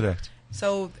 I remember that.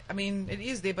 So, I mean, it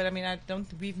is there, but I mean,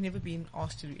 we've never been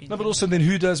asked to do anything. No, but also then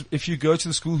if you go to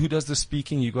the school, who does the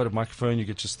speaking? You got a microphone, you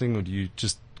get your thing, or do you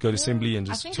just go to assembly and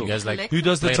just talk? You guys like who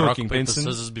does the play talking, rock, paper, Benson?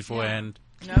 scissors beforehand?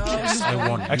 No.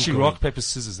 Actually, rock, paper,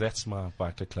 scissors, that's my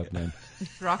biker club name.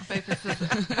 Rock, paper, scissors.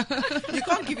 You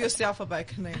can't give yourself a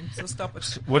biker name, so stop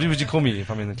it. What would you call me if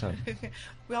I'm in the club?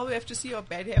 Well, we have to see your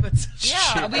bad habits.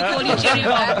 Yeah, we call you cherry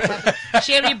bomb.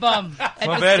 Cherry bomb.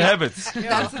 My bad habits.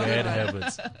 That's a good Bad one.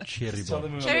 habits. Cherry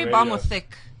bomb. Cherry bomb or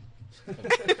thick?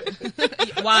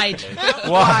 Wide.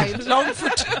 Wide. Long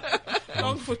foot.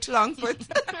 Long foot.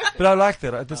 But I like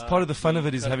that. That's part of the fun of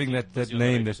it is having that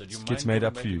name that gets made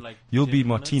up for you. You'll be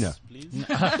Martina.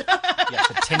 Yeah, it's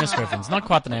a tennis reference. Not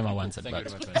quite the name I wanted, but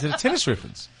Is it a tennis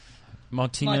reference?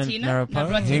 Martina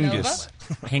Navratilova. Hingis.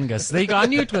 Hingis. There you go. I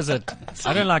knew it was it.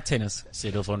 I don't like tennis.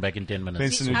 Settle phone back in 10 minutes.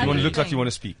 Benson, you want to look like you want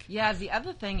to speak. Yeah, the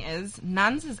other thing is,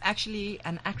 NUNS is actually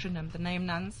an acronym. The name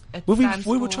NUNS. It Well, stands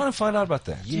we were for trying to find out about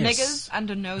that. Niggers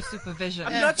under no supervision.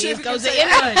 I'm not sure Here if goes you the can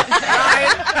say N-word.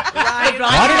 Why did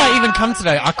I even come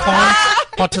today? I can't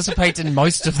participate in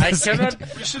most of this.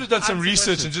 We should have done some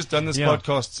research and just done this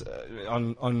podcast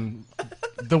on.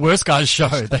 The worst guy's show.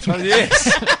 Yes.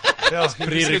 Yeah,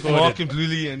 Pre-recorded. Mark and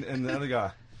Bluely and the other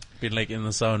guy. Been like in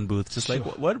the sound booth, just like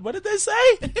what did they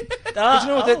say?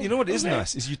 But you know what is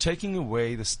nice is you're taking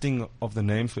away the sting of the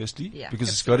name firstly, Yeah, because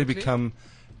it's got to become.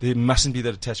 There mustn't be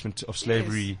that attachment of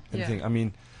slavery and thing. I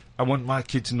mean, I want my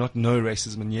kid to not know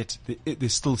racism, and yet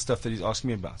there's still stuff that he's asking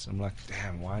me about. I'm like,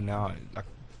 damn, why now? Like,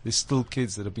 there's still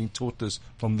kids that are being taught this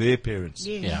from their parents.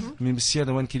 Yeah. I mean, see,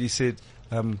 the one kid he said.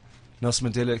 Nelson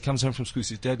Mandela comes home from school. He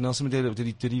says, Dad, Nelson Mandela,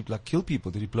 did he like kill people?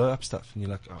 Did he blow up stuff? And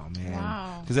you're like, oh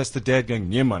man, because that's the dad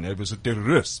going, yeah man, he was a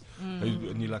terrorist.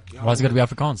 And you're like, oh, Why's it got to be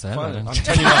Afrikaans? Eh? fine. I'm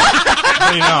telling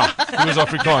you now, he was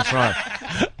Afrikaans, right?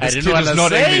 I This didn't kid want was to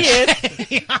not say English.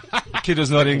 it. Kid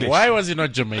was not English. Why was he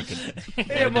not Jamaican? Why Yeah,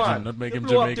 did you man. not make him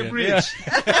Blew up the Jamaican? bridge.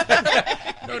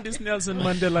 No, this Nelson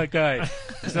Mandela guy.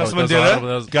 Nelson Oh,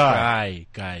 Mandela?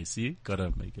 Guy. See,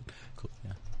 gotta make it cool.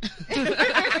 Yeah.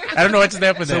 I don't know what's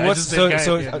happening there. So I what's just said guy,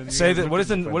 so yeah, then you say guys that? What is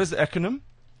looked the acronym?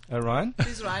 Ryan?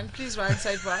 Please, Ryan,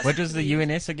 say it for us. What was the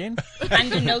UNS again?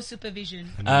 Under no supervision.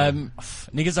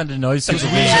 Niggas under no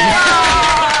supervision.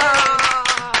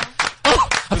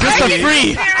 I feel so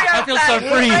free. I feel so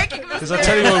free. Because I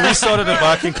tell you what, we started a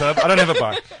biking club. I don't have a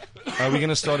bike. We're going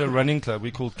to start a running club.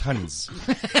 We called Kuns.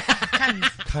 Cunts.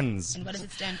 Kuns. And what does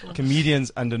it stand for?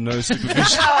 Comedians under no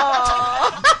supervision.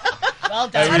 Well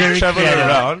We done. travel creative.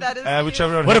 around. That is We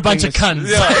travel around. What a helping bunch of cunts.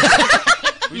 Yeah.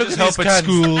 We just help at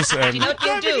schools You and know what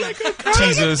you'll do?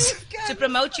 teasers. To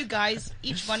promote you guys,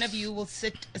 each one of you will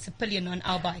sit as a pillion on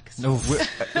our bikes. To go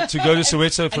to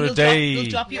Soweto for And a day. We'll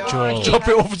drop you Joel. off. Drop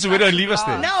it off at Soweto and leave us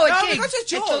there. No, No, at we gigs.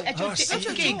 got your Joel. At your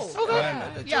gigs.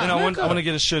 Then I want to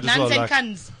get a shirt as well. Nuns and Like,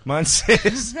 cunts. mine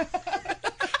says,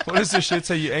 what does the shirt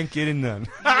say? You ain't getting none.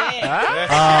 Yeah.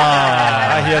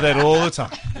 I hear that all the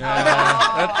time.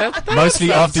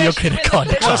 Mostly after your credit card.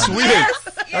 That's weird.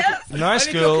 Nice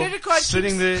And if your girl credit card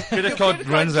sitting keeps- there, credit card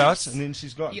runs out, and then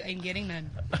she's gone. You ain't getting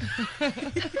none.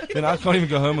 Then I can't even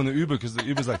go home on the Uber because the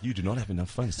Uber's like, you do not have enough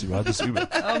funds to ride this Uber.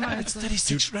 Oh my God.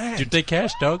 36 rand. You take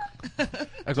cash, dog.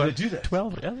 I got they do that?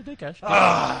 12. Yeah, they take cash.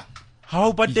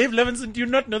 How? But Dave Levinson, do you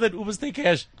not know that Ubers take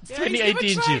cash? It's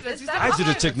 2018 shit. I did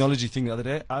a technology thing the other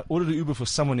day. I ordered an Uber for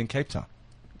someone in Cape Town.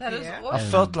 That is Yeah. I awesome.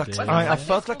 felt like And, I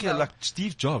felt like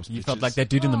Steve Jobs. You bitches. felt like that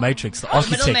dude in the Matrix, the The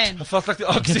architect. middleman. I felt like the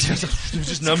architect. There was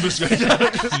just numbers going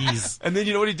down. And then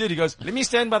you know what he did? He goes, "Let me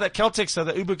stand by that Caltex so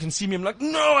that Uber can see me." I'm like,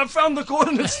 "No, I found the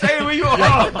coordinates. Stay where you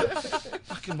are."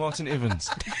 Fucking Martin Evans.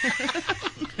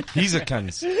 He's a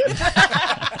cunt.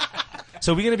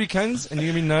 So we're going to be Cans and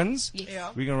you're going to be Nuns. Yes. Yeah.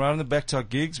 We're going to ride on the back to our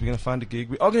gigs. We're going to find a gig.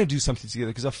 We are going to do something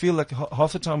together because I feel like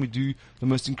half the time we do the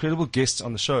most incredible guests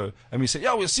on the show and we say,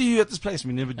 yeah, we'll see you at this place.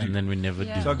 And we never do. And then we never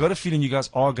do. So I got a feeling you guys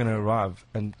are going to arrive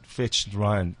and fetch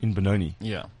Ryan in Benoni.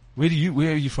 Yeah. Where are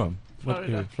you from? What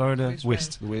Florida. area? Florida? West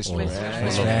West. The West. West Right. Rand.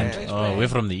 West West Rand. Rand. Oh, we're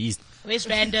from the east. West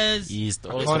Randers. East.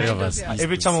 All Can't- three of us. Yeah.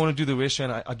 Every time I want to do the West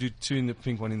Rand, I do 2 in the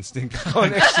pink, 1 in the stink. I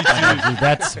can't actually do Dude,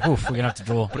 that's, oof, we're going to have to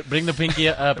draw. Bring the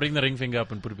pinky, bring the ring finger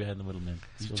up and put it behind the middle, man.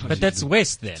 But that's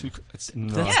West then. 2. It's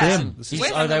not. That's Yeah. them. This is- East,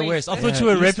 West oh, and they the West. I East. thought you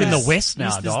were East repping the is- West now,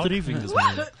 East is dog. 3 fingers,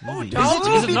 man. Oh, Is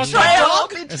it not betrayal,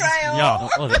 betrayal. Yeah.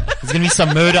 Oh, There's going to be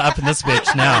some murder up in this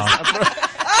bitch now.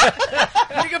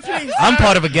 Nigga, please. I'm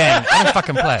part of a gang. I don't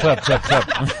fucking play.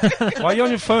 Clap. Why are you on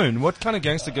your phone? What kind of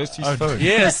gangster goes to his phone?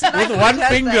 yes, with one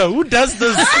finger. Who does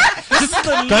this? Just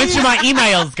the Going through my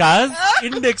emails, guys.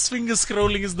 index finger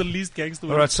scrolling is the least gangster.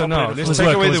 All right, so now let's Let's take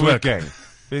work, away let's the word work. gang.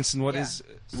 Vincent,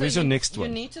 where's your next You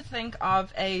one? need to think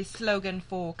of a slogan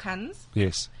for Cans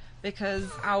Yes. because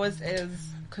ours is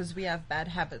because we have bad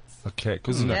habits. Okay.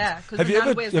 Because Yeah, 'cause have the you nun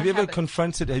ever wears have the you ever habit.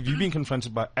 confronted? Have you been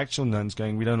confronted by actual nuns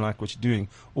going, "We don't like what you're doing,"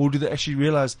 or do they actually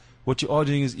realize what you are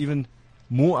doing is even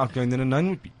more outgoing than a nun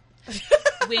would be?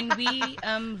 When we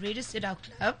registered our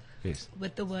club Yes.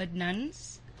 with the word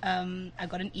nuns, I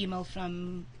got an email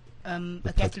from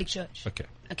a Catholic church. Okay.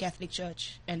 A Catholic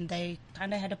church, and they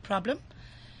kind of had a problem.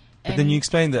 But then you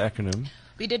explained the acronym.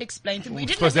 we did explain to them. We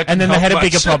didn't. Suppose that And then they didn't had a help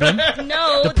bigger much. problem.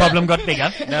 No, The problem got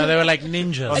bigger. No, they were like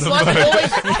ninjas. It wasn't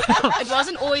always. It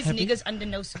wasn't always niggers under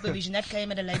no supervision. That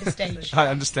came at a later stage. I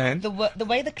understand. The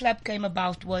way the club came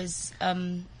about was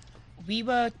we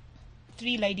were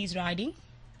 3 ladies riding,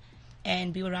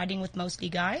 and we were riding with mostly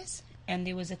guys. And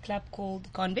there was a club called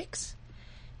Convicts,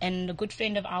 and a good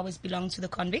friend of ours belonged to the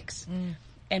Convicts.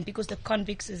 And because the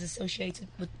Convicts is associated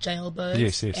with jailbirds,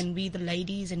 Yes, yes. and we the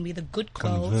ladies, and we the good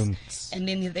girls, Convicts. and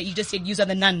then you just said, "Use are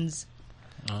the nuns,"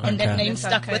 and that Okay. name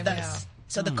stuck came with us.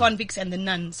 So the Convicts and the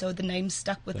nuns, so the name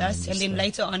stuck with us, and then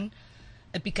later on,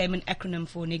 it became an acronym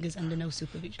for niggers under no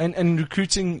supervision. And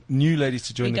recruiting new ladies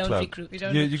to join We the don't club. recruit. We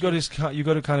don't You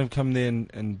got to kind of come there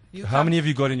and You how come- many have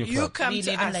you got in your You club? come We to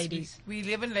 11 us. ladies. We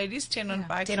 11 ladies, 10 on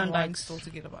bikes, 10 on and 1 bikes. still to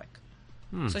get a bike.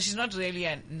 So she's not really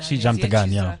a nun She as jumped the yet. gun,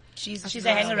 She's yeah. She's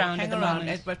a hang around at the hang-around,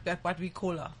 moment. that's what we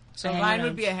call her. So A Ryan hang-around.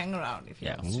 would be a hang around if he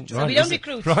Yeah. wants to Ooh, join. we don't is-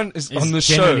 recruit. Ron is It's on the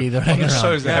show. generally the On the hang-around.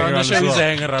 show is the Yeah, on hang-around the as show he's well. a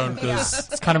hang around because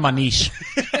It's kind of my niche.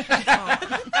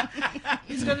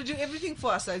 He's going to do everything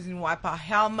for us. So he's going to wipe our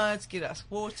helmets, get us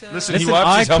water. Listen, Listen, he wipes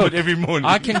I his helmet cook. every morning.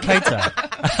 I can cater.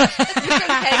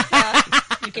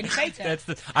 You can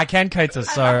cater. I can cater,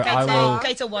 so I will.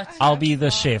 Cater what? I'll be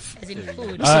the chef. As in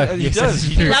food. He Yes, does.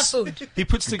 We He, love puts, food. he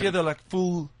puts together like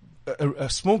full a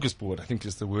smorgasbord, I think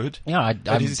is the word. Yeah, I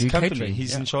At his do company, catering.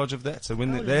 he's yeah. in charge of that. So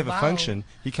when Oh, they have a wow. function,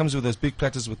 he comes with those big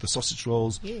platters with the sausage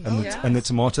rolls Yes. and the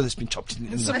tomato that's been chopped in.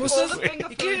 Samosas.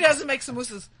 He clearly doesn't make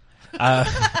samosas. I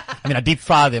mean, I deep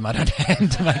fry them. I don't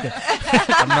hand to make it.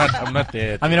 I'm not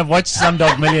there. I mean, I've watched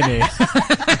Slumdog Millionaire.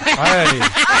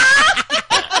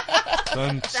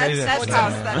 Don't say that. That's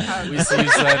son. that house. We see you,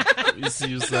 son. We see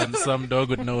you, son. Some dog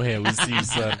with no hair. We see you,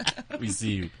 son. We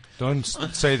see you. Don't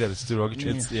say that. It's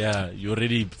derogatory. It's, yeah, you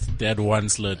already had one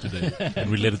slur today, and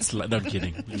we let it slide. No, I'm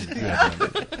kidding. You had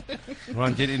one.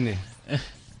 Ron, get in there.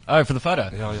 Oh, for the photo.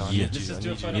 Yeah. You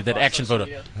need that action photo.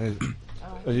 Hey,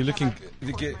 are you looking?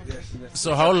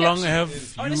 So how long have you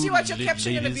I want to see what your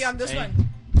caption going to be on this one.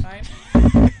 Right?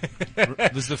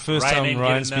 This is the first Ryan time ain't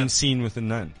Ryan's getting been that. seen with a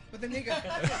nun. With the nigger.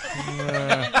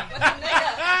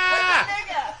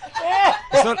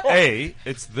 It's not a,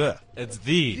 it's the. It's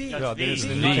the. Yeah, there's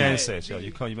the. You can say it. Yeah,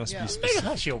 you can't. You must be specific.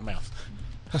 Hush your mouth.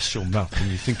 Hush your mouth when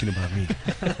you're thinking about me.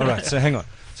 All right, so hang on.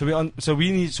 So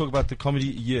we need to talk about the comedy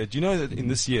year. Do you know that in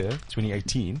this year,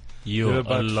 2018, there were a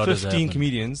about lot has 15 happened.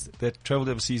 comedians that traveled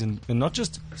overseas and not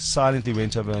just silently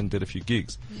went over and did a few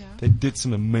gigs. They did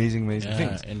some amazing Yeah,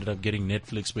 things. ended up getting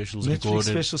Netflix specials Netflix recorded.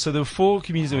 specials. So there were 4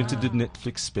 comedians that went and did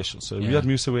Netflix specials. So Yeah. Riyad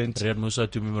Musa went. Riyad Musa,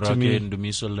 Tumi Murake, Tumi.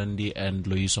 Ndumiso Landi, and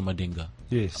Loyiso Madinga.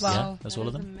 Yes. Wow. Yeah, that's all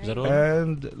of them. Is that all?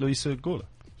 And Loisa Gola.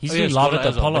 He's Oh, doing yes, live Gola at the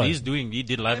as well, Apollo. but he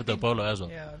did live at the Apollo as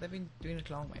well. Yeah, they've been doing it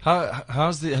long way.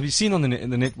 How's have you seen on the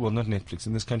net, well, not Netflix,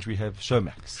 in this country we have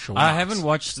Showmax. Showmax. I haven't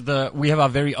watched we have our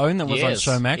very own that was Yes.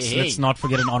 on Showmax. Hey. Let's not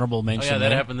forget an honorable Oh mention. yeah, that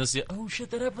there. happened this year. Oh shit,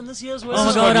 that happened this year as well. Oh my This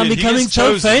is god, what I'm he becoming is so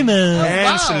chosen famous. And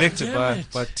Wow. selected Damn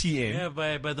by it. TM.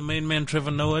 Yeah, by the main man Trevor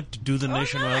Noah to do the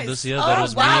nationwide nice. this year. Oh, That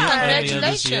was wow, me earlier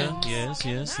this year. congratulations.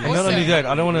 Yes. And not Awesome. only that,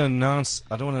 I don't want to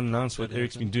announce what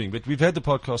Eric's been doing, but we've had the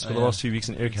podcast for the last few weeks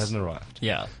and Eric hasn't arrived.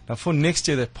 Yeah. Now, for next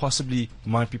year, they possibly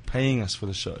might be paying us for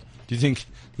the show. Do you think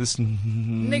this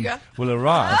Nigger. will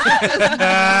arrive?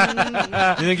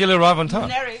 Do you think he'll arrive on time?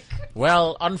 Generic.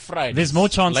 Well, on Friday. There's more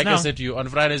chance like now. I said to you, on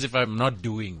Fridays, if I'm not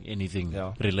doing anything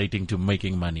Yeah. relating to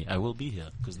making money, I will be here.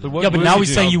 But what Yeah, but will now you we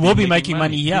do? say you will be making making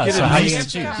money money. here. You'll So how are you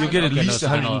least- going to choose? You'll get at Okay, least no, so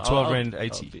no, 112 I'll rand be-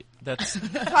 80. That's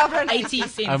 80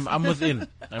 cents. I'm within.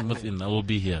 I'm within. I will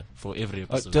be here for every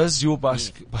episode. Does your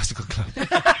bicycle club?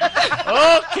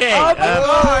 Okay,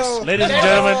 ladies and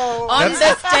gentlemen, On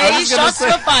the stage, shots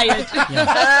were fired.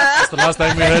 that's the last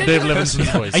time we heard Dave Levinson's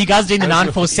voice. Are you guys doing the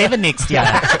 947 next year?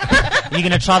 Are you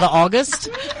going to try the August?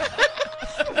 No,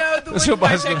 the That's your wind might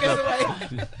bicycle take us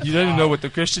club. away. You don't even know what the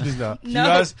question is now.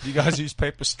 No. Do you guys use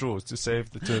paper straws to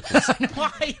save the turtles?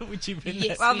 Why would you be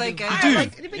Yes, Well, we they do.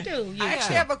 go. We do. I Yes.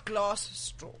 actually have a glass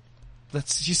straw.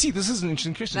 You see, this is an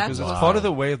interesting question because That's it's part of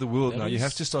the way of the world now. You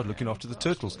have to start looking after the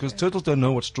turtles because turtles don't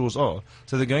know what straws are.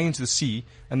 So they're going into the sea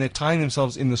and they're tying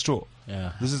themselves in the straw.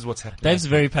 Yeah. This is what's happening. Dave's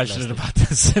very passionate about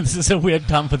this. This is a weird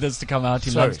time for this to come out. He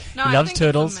Sorry. loves, No, he I loves think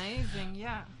turtles. It's amazing,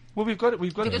 yeah. Well, we've got a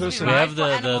Because person. We Right, have for the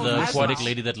animals as aquatic well.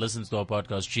 lady that listens to our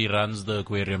podcast. She runs the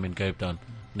aquarium in Cape Town.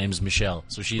 Name's Michelle.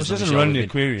 So she's Well, she the doesn't Michelle run the within.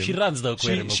 aquarium. She runs the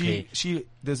aquarium. Okay.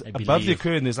 There's I above the believe.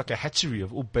 aquarium. There's like a hatchery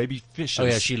of all baby fishes. Oh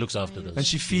yeah, she looks after those. and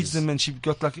she feeds them, and she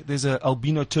got like there's a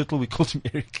albino turtle. We called him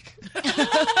Eric.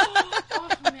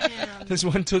 There's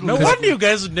one turtle. No that's- wonder you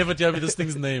guys would never tell me this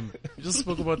thing's name. You just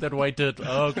spoke about that white turtle.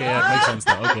 Oh, okay, yeah, it makes sense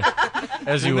now. Okay.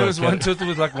 As you And there were. was one turtle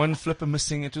with like one flipper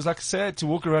missing. It was like sad to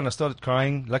walk around. I started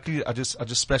crying. Luckily, I just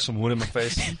splashed some water in my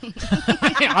face,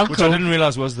 I'm which cool. I didn't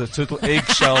realize was the turtle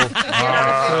eggshell.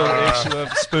 Turtle eggshell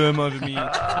of sperm over me.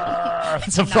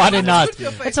 It's a Friday night.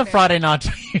 your face It's a there. Friday night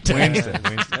for you, Dave.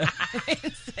 Wednesday.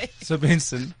 So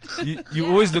Benson, you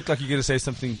always look like you're going to say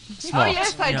something Oh, smart.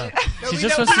 yes, I Yeah. do. No, She we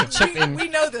just know- wants to chip in. We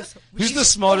know this. Who's the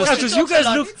smartest? Because you guys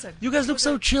look, Vincent. you guys look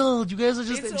so chilled. You guys are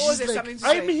just, It's she's always like, something to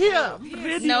I'm say. here. Yeah.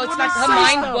 Ready No, it's when like I her say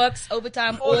mind stuff. works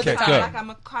overtime all Okay, the go. time. Like I'm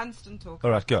a constant talker.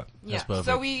 All right, go. Yeah.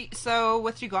 perfect. So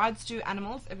with regards to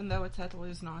animals, even though a turtle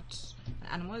is not an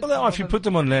animal, it's Well, if you put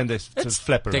them on land, they just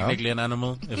flap around. Technically an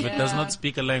animal. If it does Yeah. not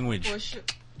speak a language. for sure.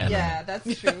 Animal. Yeah,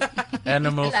 that's true.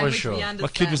 Animal for Language sure. we My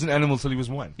understand. kid was an animal till he was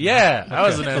 1. Yeah, I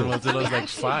was an Okay, animal till I We was like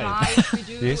actually 5. ride- we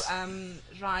do Yes.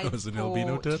 ride was an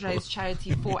albino for turtle. to raise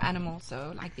charity for animals.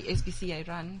 So like the SPCA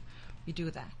run, we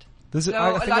do that. There's So I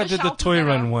a think lot I of did the shelters toy that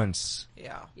run are- once,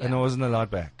 Yeah. and I wasn't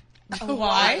allowed back.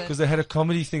 Why? Because they had a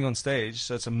comedy thing on stage,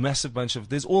 so it's a massive bunch of.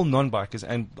 There's all non-bikers,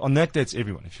 and on that day it's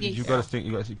everyone. If you, Yes. you've got to think,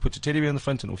 you put your teddy bear in the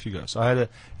front, and off you go. So I had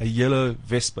a yellow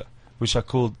Vespa, which I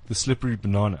called the slippery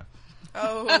banana.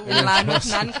 Oh. In line with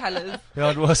nun colours.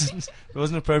 Yeah, it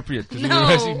wasn't appropriate because we No. were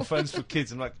raising funds for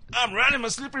kids. I'm like, I'm running my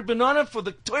slippery banana for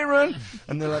the toy run,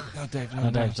 and they're like, no, Dave, no, No,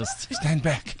 no, Dave, just stand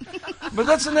back. But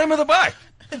that's the name of the bike.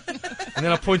 And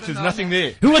then I point, there's nothing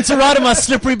there. who wants to ride on my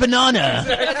slippery banana?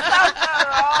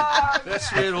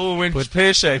 That's where it all went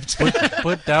pear-shaped.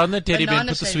 Put down the teddy bear and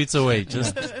Banana put the shape. sweets away.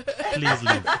 Just please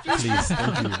leave. Please.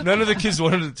 Thank you. None of the kids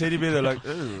wanted the teddy bear. They're like,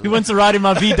 "Ugh." Who wants to ride in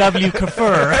my VW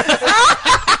Kafir?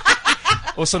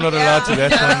 Also not allowed to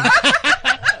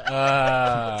that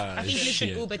I think we should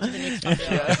shit. Uber to the next one.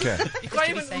 one. Okay. You can't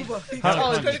even Uber.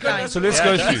 Oh, you can't. So let's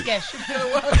go through. Cash.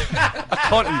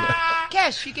 Can't Uber.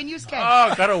 Cash. You can use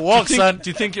cash. Oh, gotta walk, son. Do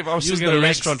you think if I was Use sitting at the a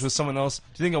legs. restaurant with someone else, do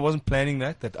you think I wasn't planning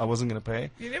that I wasn't going to pay?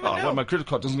 You never Oh, know. well, my credit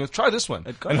card doesn't go. Try this one.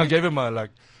 And I gave him my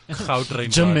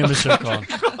Gym membership card.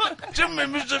 gym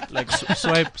membership. Like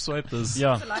swipe this.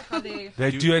 Yeah. Like how they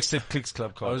They do accept Clicks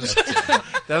Club I cards. was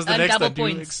that's the And next double one. Do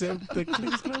you points. accept the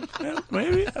Clicks Club? Yeah,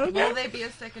 maybe. Okay. will there be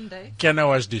a second date? Can I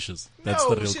wash dishes? That's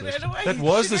No, the real she ran question. away. That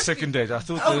was She the left second date. I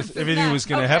thought Oh, that everything that- was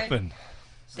going to okay. happen.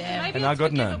 Damn. Maybe And I it's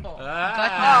got none. forgivable.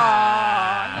 Got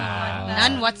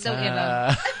none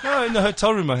whatsoever. No, in the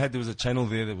hotel room I had, there was a channel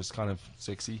there that was kind of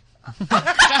sexy.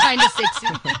 Kind of sexy.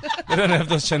 They don't have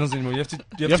those channels anymore. You have to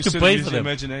have to sort of pay use for your them.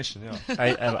 imagination.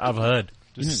 Yeah. I've heard.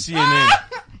 Just CNN.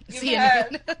 See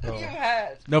heard. Oh. You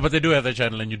heard. No, but they do have that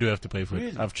channel, and you do have to pay for it.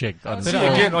 Really? I've checked. On See,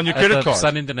 again, on your at credit the card.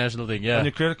 Sun International thing. Yeah. On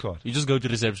your credit card. You just go to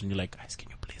reception. You're like, guys, can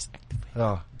you please activate?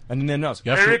 Oh. And then they announce,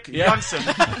 You have to- Eric yeah. Janssen.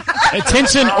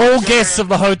 Attention, all guests of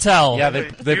the hotel. Yeah, they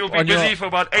He'll be on busy your, for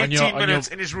about on 18 your- on your- minutes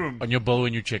in his room. on your bill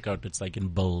when you check out. It's like in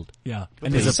bold. Yeah. But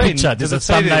And does there's it a say- picture. does There's a it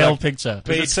say there, thumbnail like- picture.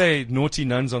 Does it say naughty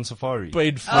nuns on safari?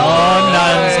 Paid for. Oh, nuns.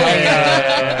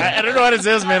 I don't know what it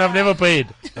says, man. I've never paid.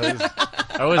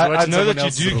 I always watch I know someone that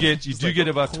else's you room. do get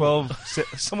about 12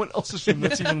 someone else's room.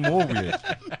 That's even more weird.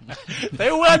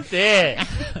 They weren't there.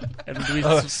 And we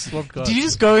Oh. swapped cards. Do you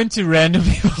just go into random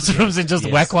people's rooms and just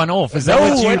Yes. whack one off? Is No,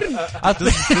 that what I you? didn't.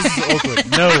 This is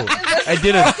awkward. No, I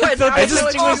didn't. I I just know what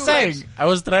what you were you saying. I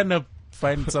was trying to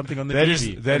find something on the That TV.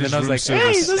 is- that and is then I was room like,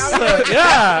 hey, service. this is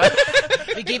yeah.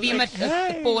 We give him a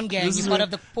porn gang. He's part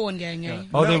of the porn gang, eh?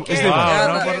 Oh, is there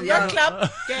one? Your club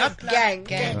gang.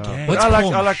 But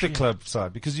I like the club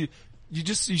side because you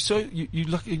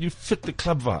fit the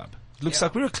club vibe. It looks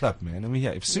like we're a club, man, and we're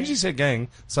here. As soon as you say gang,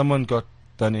 someone got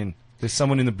done in. There's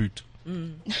someone in the boot.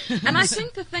 And I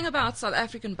think the thing about South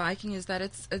African biking is that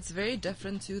it's very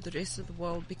different to the rest of the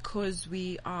world because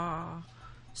we are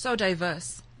so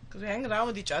diverse. Because we hang around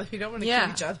with each other. We don't want to Yeah.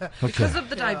 kill each other. Because of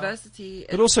the diversity.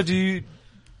 But also,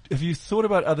 have you thought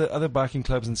about other biking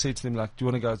clubs and said to them like, do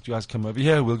you guys come over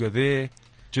here? We'll go there.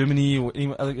 Germany or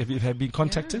any other, have you been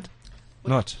contacted?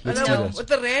 Not. Let's do that. With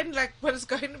the rent, like, what is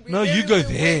going to be No, there? you go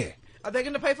there. Are they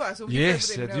going to pay for us?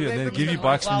 Yes, they do. And they give you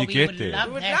bikes when you we get would there. love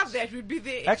We would that. love that. We'd be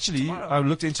there. Actually, tomorrow. I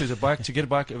looked into it. To get a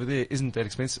bike over there isn't that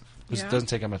expensive because Yeah. it doesn't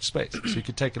take that much space. So you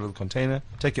could take a little container,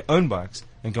 take your own bikes,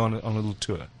 and go on a little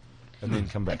tour, and then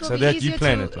come back. It will So be that easier you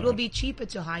plan to, it. It will be cheaper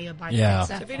to hire bike Yeah. racks.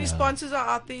 So if any sponsors are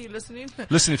out there, you listening?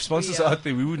 Listen, if sponsors are out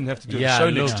there, we wouldn't have to do Yeah, a show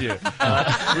look. next year.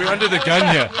 We're under the gun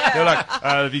here. They're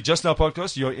like, the Just Now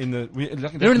podcast, you're in the...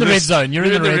 You're in the red zone. You're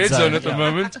in the red zone. at the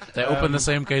moment. They open the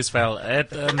same case file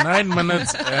at 9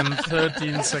 minutes and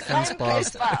 13 seconds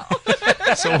past.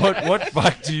 So what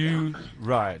bike do you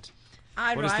ride?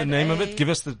 I What is the ride name of a- it? Give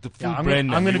us the full I'm brand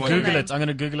name. going to You want- Google it. I'm going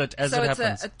to Google it as So it it's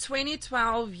happens. a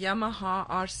 2012 Yamaha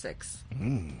R6.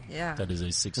 Yeah. That is a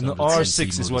And 600 the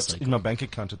R6 is what's motorcycle. in my bank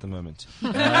account at the moment.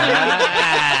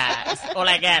 That's all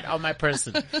I get on my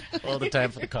person all the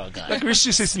time for the car guy. Like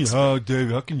Rishi says to me, oh,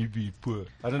 Dave, how can you be poor?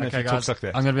 I don't know if Okay, he talks guys, like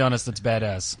that. I'm going to be honest. It's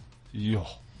badass. Yo.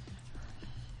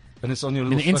 And it's on your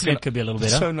The little... internet fucking- could be a little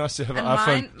It's better. so nice to have an And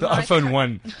iPhone. The my iPhone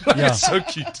 1. Yeah. It's so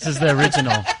cute. This is the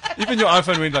original. Even your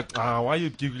iPhone went like, why are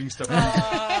you Googling stuff?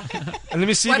 And let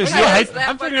me see if What it's colour your... is that?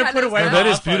 I'm What gonna put colour is away No, that? that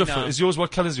is iPhone beautiful. now. Is yours?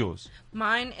 What color is yours?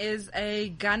 Mine is a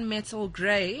gunmetal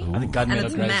grey. I think gunmetal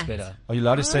it's grey is matte. better. Are you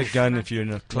allowed to say gun if you're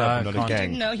in a club, No, not a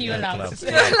can't. gang? No, you allow Club.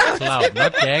 it. Club,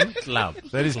 not gang, club.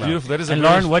 That is beautiful. That is a And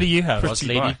very Lauren, what do you have? pretty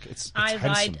lady? bike. It's I handsome.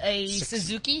 ride a Sexy.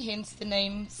 Suzuki, hence the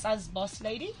name Suz Boss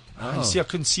Lady. Oh. You see, I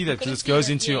couldn't see that because Couldn't it goes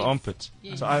see it, into your yes. armpit.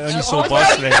 Yes. So I only Oh, saw oh, Boss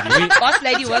sorry. Lady. Boss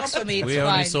Lady works for me. It's We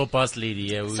only fine. saw past lady.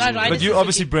 Yeah, we, So I ride But a you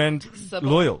obviously Suzuki. brand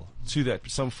loyal to that.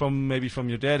 Maybe from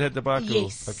your dad had the bike.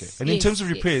 Yes. Or, okay. And in Yes, terms of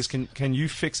repairs, yes. can you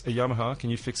fix a Yamaha? Can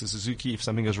you fix a Suzuki if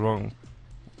something goes wrong?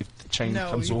 If the chain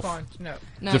No, comes you off? can't. No.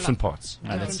 No, Different parts.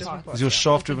 Different Is yours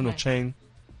shaft driven or chain?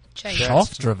 Chain.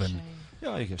 Shaft driven.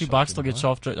 Yeah, you can. Do bikes still get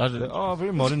shaft driven? They are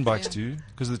very modern bikes too,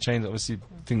 because of the chains. Obviously,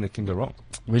 thing that can go wrong.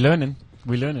 We're learning.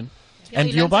 We're learning. Yeah, And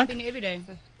you your learn bike? something every day.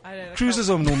 I don't know. Cruisers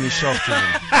are normally shaft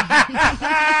driven.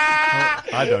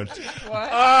 I don't.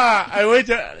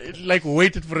 I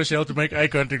waited for Rochelle to make eye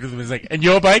contact with me. It's like, and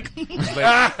your bike? It's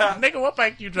like, nigga, what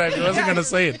bike do you drive? He wasn't gonna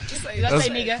say it. You gotta say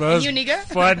nigger. That's And you nigger?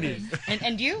 funny.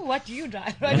 And you? What do you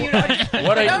drive? What do you ride?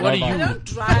 What do I you? don't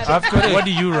drive. What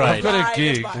do you I've ride? got a Ride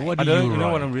gig. a bike. What I do don't. you You know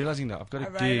ride? what I'm realizing now? I've got a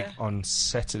I gig ride on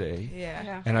Saturday.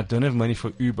 Yeah. And I don't have money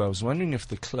for Uber. I was wondering if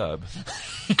the club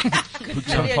could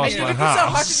come Yeah, past you my look so hot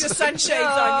with house. your sunshades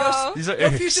on. These are Your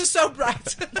Eric's. future's so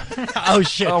bright. Oh,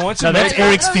 shit. I want to No, that's make-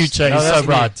 Eric's future. No, He's that's so me.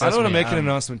 bright. I don't want to That's make me. an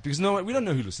announcement because we don't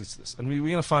know who listens to this, and we're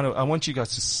going to find out. I want you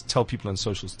guys to tell people on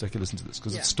socials to take a listen to this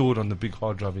because it's stored on the big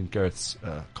hard drive in Gareth's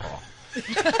car.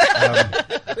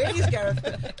 Where is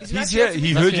Gareth? He's here.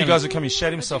 He heard you guys were coming. He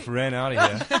shat himself, ran out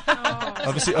of here.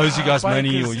 Obviously owes you guys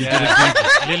money, or you did a gig.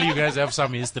 Clearly, you guys have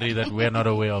some history that we're not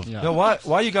aware of. No, why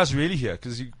are you guys really here?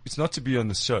 Because it's not to be on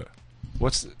the show.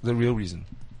 What's the real reason?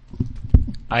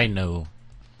 I know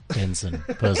Benson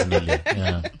personally.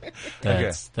 Yeah,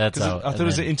 that's 'Cause how. I thought it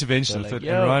was an intervention. I like, thought,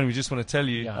 yo. Ryan, we just want to tell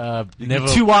you. Never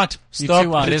Too white. You're stop too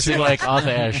white. dressing like Arthur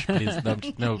Ashe, please.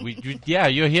 No,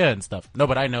 you're here and stuff. No,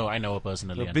 but I know her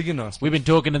personally. A and big announcement. We've been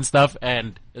talking and stuff,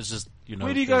 and it's just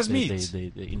Where do you guys meet?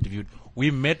 They interviewed. We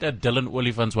met at Dylan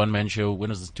Oliphant's one-man show. When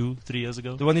was this? 2-3 years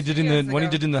ago? The one he did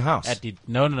in the house. At the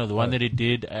the one that he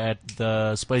did at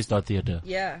the Space Dot Theatre,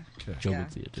 Yeah. Joburg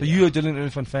Theatre. So you're a Dylan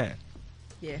Elephant fan?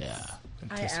 Yes. Yeah.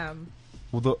 I am.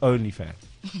 Well, the only fan.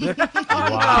 People love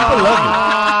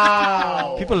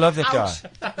him. People love that guy.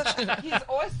 He's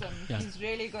awesome. He's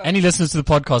really good. And he listens to the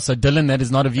podcast. So, Dylan, that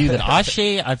is not a view that I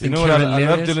share. I You think know what? you're I love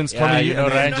hilarious. Dylan's Yeah, comedy. you know,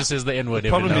 and then Ryan just says the N-word the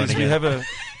every problem now is and we again. have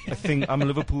a thing. I'm a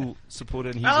Liverpool supporter,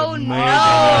 and he's Oh a no!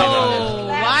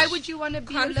 major. Why would you want to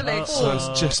be a Conflict. Liverpool? So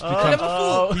it's just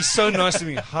become. He's so nice to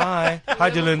me. Hi,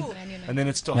 Dylan, and then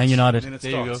it stops. Man United. And then it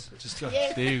There you stops. Just go.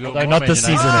 There you go. No, not this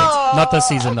season. Not this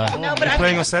season, though. No, but We're I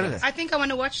playing think, on Saturday. I think I want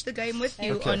to watch the game with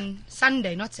you Okay. on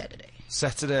Sunday, not Saturday.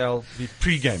 Saturday I'll be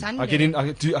pre-game. I Sunday. get in.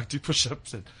 I do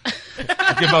push-ups and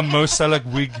I get my Mo Salah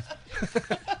wig.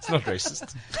 It's not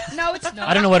racist. No, it's not.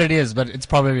 I don't know what it is, but it's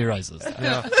probably racist.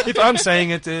 Yeah. If I'm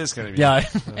saying it is going to be. Yeah,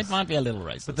 it might be a little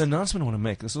racist. But the announcement I want to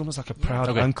make, this is almost like a proud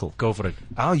Okay, uncle. Go for it.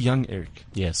 Our young Eric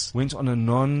Yes. went on a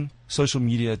non-social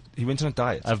media, he went on a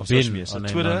diet. I've of been social media. So on a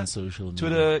Twitter, non-social media.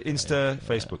 Twitter, Insta,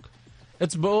 Facebook.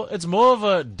 It's more of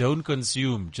a don't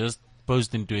consume, just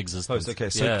post into existence. Post, okay.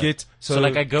 So Yeah. So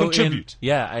like I go contribute.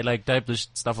 I like type the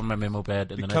stuff on my memo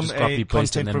pad and Become then I just copy a paste and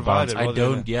content then bounce. provider I rather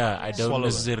don't, than I don't swallower.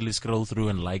 necessarily scroll through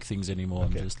and like things anymore.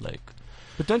 Okay. I'm just like,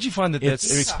 But don't you find that that's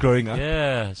It's- Eric's growing up?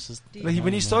 yeah, it's just, Like,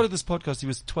 when he started this podcast, he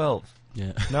was 12.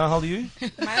 yeah. Now, how old are you?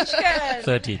 Munchkin.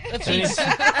 30.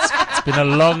 It's been a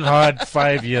long, hard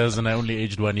 5 years and I only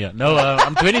aged 1 year. No,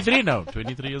 I'm 23 now.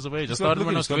 23 years of age. I started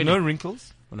when I was 20. No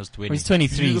wrinkles. When I was 20. Well, he's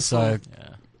 23, so Yeah.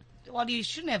 Well, you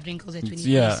shouldn't have wrinkles at 23.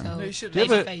 Yeah. So No, you shouldn't. Do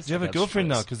you have face. a That's girlfriend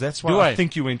now? gross. Because that's why Do I I?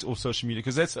 think you went off social media.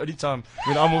 Because that's the only time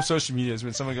when I'm off social media is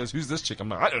when someone goes, "Who's this chick?" I'm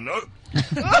like, I don't know.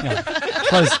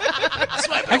 close.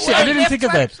 Actually, I didn't think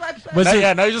of that. Was Now, it?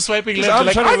 yeah, now you're just swiping left. I'm You're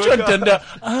like, trying to aren't you on work Tinder?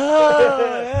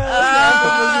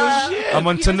 I'm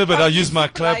on Tinder, but I use my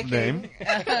club name.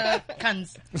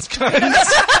 Cunts.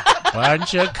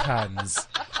 Bunch of cunts.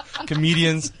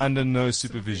 Comedians under no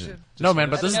supervision. No, man,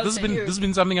 but this No, has thank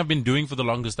been something I've been doing for the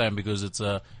longest time because it's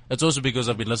also because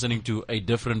I've been listening to a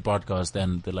different podcast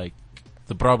and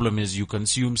the problem is you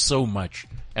consume so much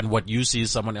and what you see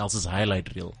is someone else's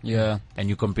highlight reel Yeah. and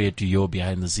you compare it to your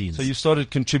behind the scenes. So you started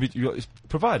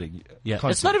providing. yeah,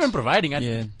 content. it's not even providing.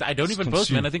 Yeah. I don't It's even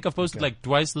post, man. consumed. I think I've posted like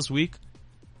twice this week.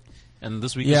 And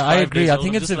this week is Yeah, I 5 agree. days I old.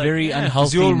 think I'm it's a just like, very yeah.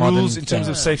 unhealthy Your modern rules in terms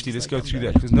thing. of safety. Let's go through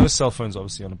that. There's no cell phones,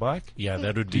 obviously, on a bike. Yeah,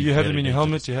 that would be. Do you have them very in your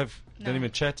helmet? dangerous. Do you have? Don't No.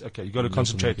 even chat. Okay, you got to No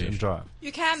concentrate and communication. drive.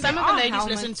 You can. Some there of the are ladies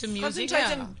helmets. listen to music.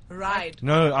 Concentrate and ride.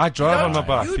 No, I drive on my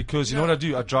bike You- because you know what I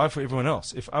do? I drive for everyone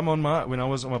else. If I'm when I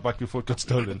was on my bike before it got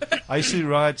stolen, I used to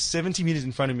ride 70 meters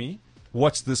in front of me.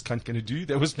 What's this cunt going to do?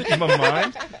 That was in my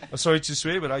mind. I'm sorry to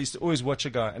swear, but I used to always watch a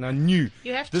guy, and I knew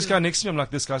You have this to. guy next to me. I'm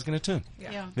like, this guy's going to turn.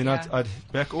 Yeah. Then Yeah. I'd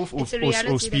back off or It's a reality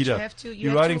that speed you up. have to- you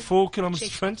You're have riding to 4 kilometers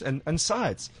check. front and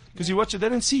sides because you watch it, they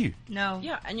don't see you. No.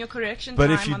 Yeah, and your correction But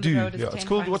time if you on do, the road is yeah, 10 it's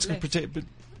called times what's less.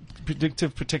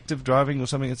 predictive protective driving or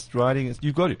something. It's riding.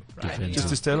 You've got to Right. just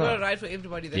to stay You gotta alive ride for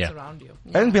everybody that's Yeah. around you.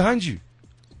 and behind you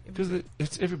because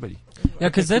it's everybody. Yeah,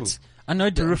 because Okay, that's. I know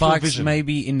Peripheral bikes vision. may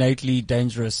be innately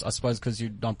dangerous, I suppose, because you're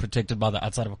not protected by the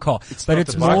outside of a car. It's but not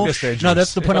it's the bike more. that's dangerous. No,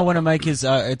 that's the point I want to make. Is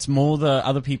it's more the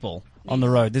other people on the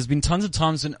road. There's been tons of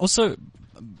times, and also,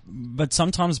 but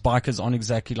sometimes bikers aren't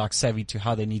exactly like savvy to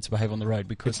how they need to behave on the road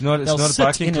because It's not they'll a sit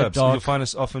biking in club. So dark- you'll find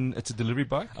us often. It's a delivery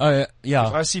bike. Oh If yeah,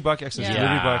 I see bike accidents, Yeah.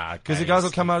 delivery bike, because the guys guys.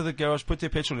 will come out of the garage, put their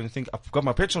petrol in, and think, "I've got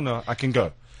my petrol now, I can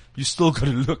go." You still got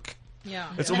to look. Yeah.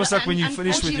 It's almost like when you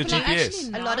finish with your Unfortunately,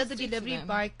 GPS. A lot of the Nasty to delivery them.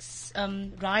 bikes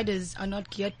riders are not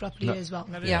geared properly No. as well.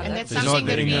 Yeah, and that's They're something not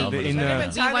that in we, the Even inner.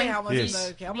 entirely want- helmets, Yes.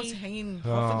 in the helmets hanging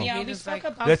Oh. off the yeah, head we is spoke like,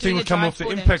 about That thing doing will a come drive off. The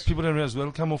for impact that. people don't realize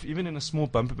will come off even in a small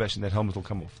bumper bash, and that helmet will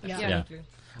come off. Yeah. exactly.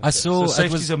 I saw. So it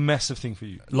safety was is a massive thing for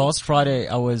you. last Friday.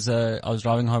 I was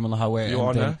driving home on the highway. Your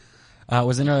and, Honor? I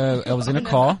was in a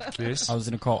car. Yes. I was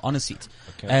in a car on a seat,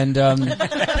 Okay. and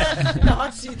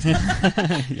Hot seat.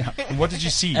 And what did you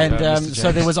see? and Mr. so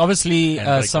James? there was obviously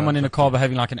Handbrake someone in a driver. car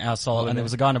behaving like an asshole, and there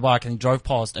was a guy on a bike, and he drove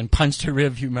past and punched a rear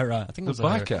view mirror. I think it the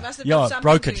was a biker. Must have Yeah, done something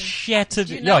broke to it, him. shattered.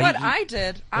 Do you know yeah, what he- I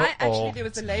did? Uh-oh. There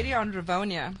was a lady on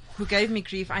Rivonia who gave me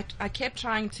grief. I kept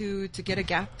trying to get a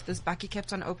gap. This bucky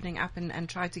kept on opening up and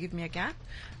tried to give me a gap.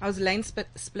 I was lane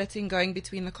splitting going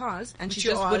between the cars, and Which she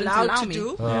you just are wouldn't allowed allow to me.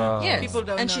 do. Yes, People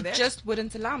don't and know she that. just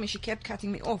wouldn't allow me. She kept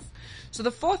cutting me off. So the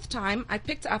fourth time, I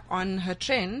picked up on her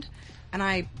trend, and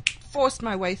I forced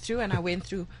my way through, and I went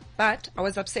through. But I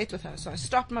was upset with her, so I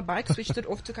stopped my bike, switched it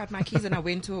off, took out my keys, and I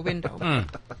went to a window.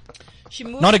 She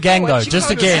moved Not a gang forward, though, she just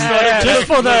closed- again, just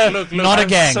for the not a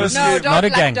gang, so No, scared. don't not a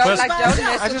like, gang. don't First- like, don't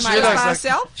mess I with just my realized, car. like,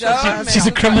 herself? Don't She's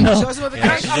a mess. criminal. Shows her with the Yeah,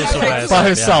 gun. she's I'm also like, bad. By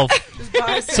herself. just by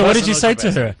herself. So what did you say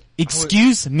Personal to her?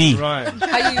 Excuse me. Right.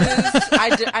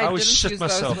 I I was didn't shit use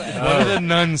myself. those words. One of the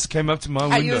nuns came up to my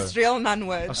I window. used real nun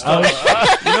words. You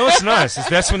know what's nice? Is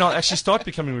that's when I'll actually start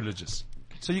becoming religious.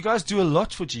 So you guys do a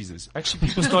lot for Jesus. Actually,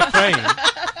 people start praying.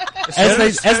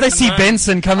 As they see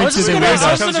Benson coming to the I window.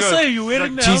 was going to say, you're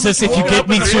wearing the Jesus, if you get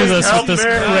me through this with this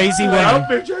crazy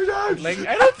woman. Like,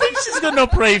 I don't think she's going to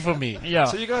pray for me. Yeah.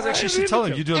 So you guys actually should tell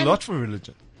them you do a lot for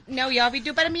religion. No, yeah, we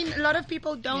do. But I mean, a lot of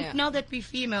people don't Yeah. know that we're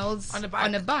females On a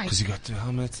bike. Because you got the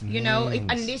helmets. And You know, nails.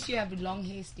 unless you have long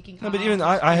hair sticking out. No, but even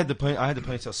I had the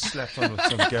ponytail slapped on with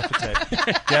some gaffer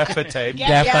tape. Gaffer tape.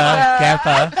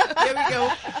 Gaffer. Here we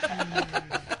go.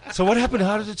 So what happened?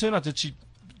 How did it turn out? Did she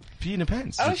pee in her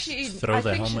pants? Oh, Did- she. Throw I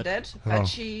the think helmet. she did, Oh. but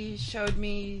she showed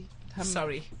me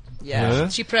Sorry. Yeah.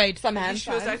 She prayed. Some hand She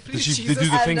was signs. like, please, Did Jesus, they do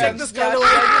the and finger? take this girl Yeah, away.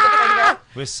 she did the finger.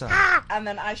 West side. And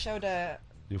then I showed her.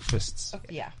 Your fists.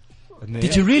 Yeah. And then,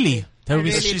 Did you really? That would be.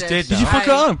 really she's did. dead Did you now. fuck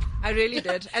her up? I really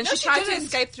did. And No, she she tried to didn't.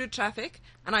 escape through traffic,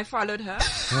 and I followed her.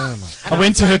 I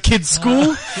went to her kid's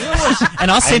school, and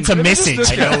I sent a message.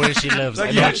 I know where she lives. I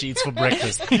know yeah. what she eats for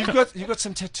breakfast. You've got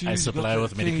some tattoos. I you've supply got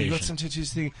with that thing, You've got medication. some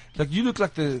tattoos thing. Like you look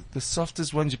like the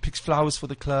softest ones. You pick flowers for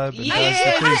the club. And Yes,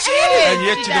 does the thing. yes, And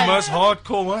yet she you're the does. most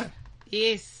hardcore one.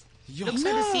 Yes. Looks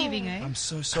so deceiving, eh? I'm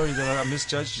so sorry that I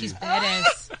misjudged you. She's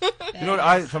badass. You know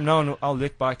what? From now on, I'll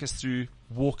let bikers through,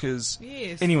 walkers,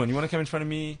 Yes. anyone. You want to come in front of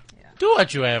me? Do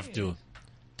what you have to.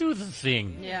 Do the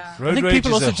thing. Yeah. Road I think rage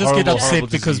people is a also just get horrible, upset horrible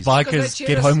because disease. bikers Because they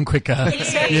get cheer home quicker.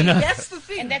 Exactly. You know? That's the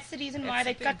thing. And that's the reason why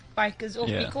they cut bikers off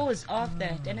Yeah. because of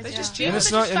that. And it's just And people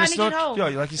it's are not, just and trying it's to get not, home.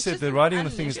 yeah, like you said, the riding on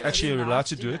the thing is actually you're allowed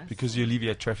to do it because you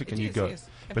alleviate traffic and you is, go. yes.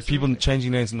 But people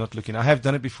changing lanes and not looking. I have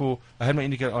done it before. I had my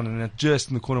indicator on and just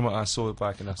in the corner of my eye I saw a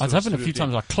bike and I It's happened a few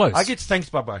times, like close. I get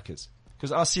thanked by bikers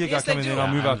because I'll see a guy Yes, they coming in do. and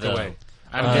I'll move Yeah, out the way.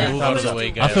 I'm the move out of the way, I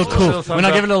guys. feel Also cool. thumbs When I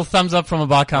up. give a little thumbs up from a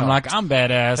bike, I'm like, I'm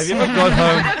badass. Have you ever got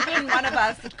home? It could have been one of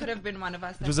us. It could have been one of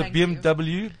us. It was a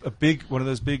BMW, a big, one of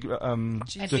those big, the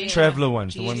Adventure. traveller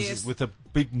ones, the ones Yes. with a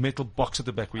big metal box at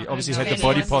the back where you obviously had the Benny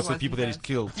body ones. parts of the people that he's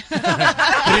killed.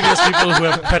 Previous people who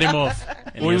have cut him off.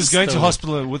 and Or he was going to stole it.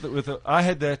 hospital with I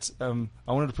had that,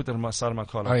 I wanted to put that on my side of my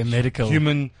car. Oh, yeah, medical.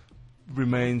 Human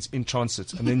remains in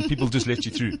transit, and then people just let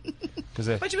you through. Cause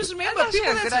But you must remember, That's actually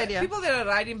a good idea. people that are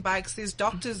riding bikes, there's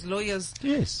doctors, lawyers,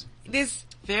 yes. there's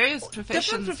Various professions.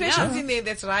 different professions yeah. in there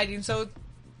that's riding. So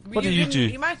What do you do?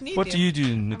 You might need What them. do you do, I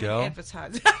mean, Miguel?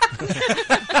 advertise.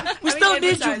 We still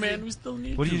need you, man. We still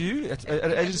need What do you do at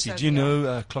an agency? Do you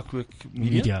know Clockwork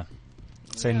Media? Media.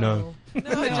 Say no. No,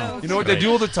 I don't. You know what they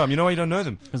do all the time? You know why you don't know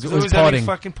them? Because They're it was always having partying.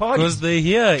 fucking parties. Because they're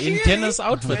here in tennis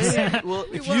outfits. Well,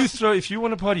 if you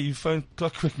want a party, you phone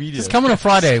Clockwork Media. Just come on a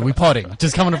Friday. We're potting.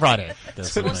 Just come on a Friday. That's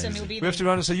Awesome, amazing. you'll be We there. have to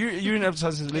run. So you're in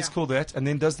advertising. Let's call that. And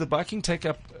then does the biking take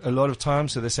up a lot of time?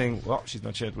 So they're saying, well, she's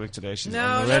not here at work today. She's No,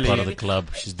 on the not rally. Part of the club.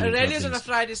 She's A doing rally club is on a things.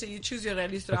 Friday, so you choose your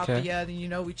rallies throughout Okay. the year, then you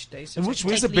know which days. And where's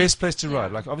the Take best place to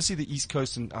ride? Like obviously the East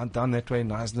Coast and down that way,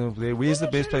 Knysna there. Where's the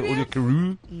best place? All your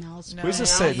Karoo. Nelspruit. Where's the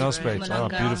set? Nelspruit. Oh,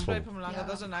 Malanga. beautiful. Malanga,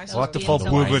 those are nice. Like the Those Falk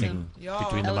bins are Boerben. awesome. Yeah.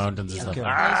 Between the Those- mountains and yeah, stuff. Okay.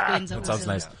 those bins are That sounds awesome.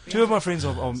 nice. Two of my friends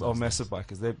are massive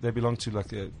bikers. They belong to like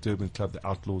the Durban club, the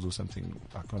Outlaws or something.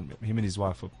 I can't remember. Him and his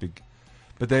wife are big,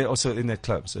 but they're also in that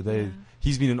club. So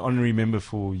he's been an honorary member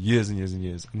for years and years and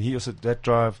years. And he also that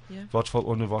drive, Yeah. Waterfall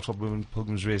Orne, Waterfall Boerben,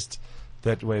 Pilgrim's Rest,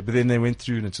 that way. But then they went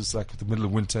through and it was like the middle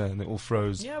of winter and they all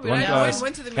froze. Yeah, The we one ride guy's in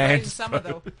winter, then we ride in hands summer,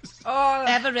 though. Oh,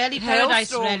 They have a rally,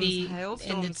 Paradise Hailstorms, rally, and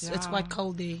hailstorms, it's yeah. quite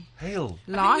cold there. Hail.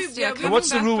 last year. And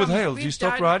what's the rule with hail? Do you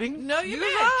stop riding? No, you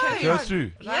Go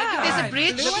through. Yeah. There's a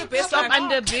bridge, Live your best stop life.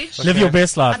 under a bridge. Live your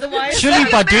best life. Otherwise, Surely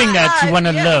by doing that, you want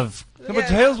to live. No, but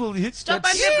hail will hit. stop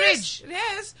that's- under a bridge.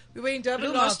 Yes, we were in Durban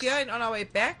Blue last marks. year, and on our way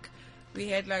back, we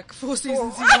had like 4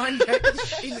 seasons in one day.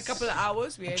 In a couple of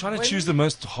hours, we had Trying to wind. choose the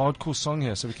most hardcore song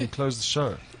here so we can close the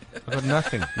show. I've got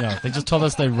nothing. Yeah, they just told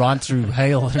us they ride through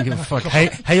hail. I don't give a fuck.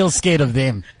 Hail's scared of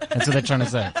them. That's what they're trying to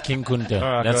say. King Kunta.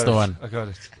 All right, I That's got the it. one. I got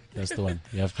it. That's the one.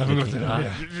 You have to Haven't look got it it, up.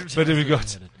 yeah. But have we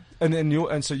got?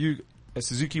 And so you,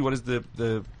 Suzuki. What is the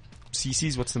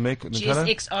CCs? What's the make? The color?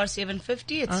 GSX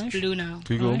R750, it's Irish. blue now.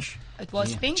 Google It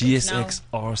was pink, it's now... GSX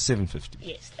R750.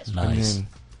 Yes, that's And Nice. then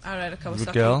All right, a good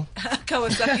Kawasaki. girl.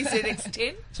 Kawasaki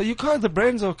ZX10. So you kind of the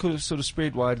brands are sort of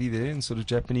spread widely there, and sort of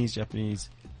Japanese.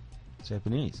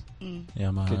 Yeah,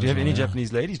 man. Okay, do you have any Yeah.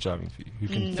 Japanese ladies driving for you who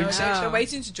can No, fix it? they're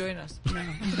waiting to join us.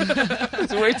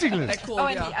 It's a waiting They list. called, Oh,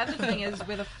 and yeah. the other thing is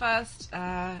we're the first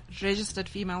registered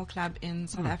female club in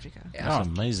South Africa. That's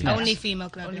amazing. only female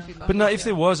club. Only yeah. female. But now, if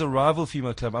there was a rival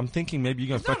female club, I'm thinking maybe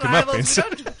you're going to It's not fuck him up. rivals.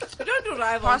 Then. We don't do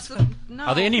rivals. No,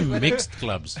 Are there any we wouldn't. mixed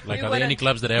clubs? Like, We are there wouldn't. any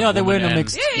clubs that have Yeah, they women were in a and-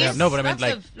 mixed. Yeah, no, but I meant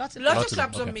like, lots of Lots Lots of of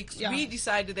clubs them, are okay. mixed. Yeah. We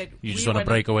decided that you just we want to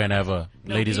break away and have a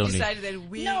No, ladies we only. decided that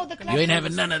we. No, the clubs You ain't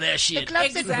having none of that The shit. clubs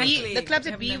Exactly. that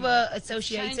Have we them were changing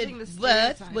associated the with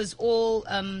stereotype. was all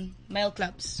male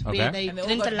clubs Okay. where they And they all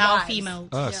didn't got allow wives. females.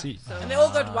 Oh, I Yeah. see. So- And they all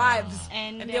got wives.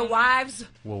 And, And their wives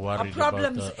We're are worried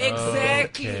problems. about the-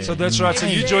 Exactly. okay. So that's right. So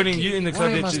you joining you in the club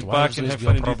Why that must you wives bike and always have be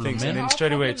fun a and do problem, things, man? and then How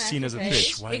straight away it's seen as a problematic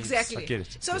threat. Why Exactly. I get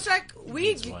it. So it's like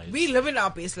It's wise. we live in our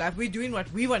best life. We're doing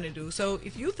what we want to do. So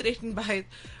if you're threatened by it,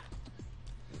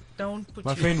 don't put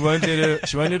My your friend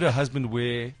she won't let her husband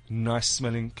wear nice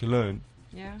smelling cologne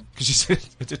Yeah. because she said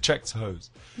it attracts hoes.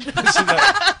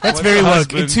 That's very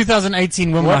woke. In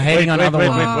 2018, women are hating on other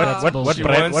women. That's What bullshit. She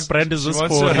wants- what brand is she this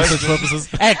wants for? her Research husband- purposes.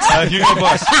 Act. Hugo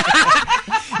Boss.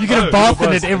 You get a bath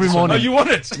in it every Oh, morning. you want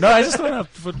it? No, I just want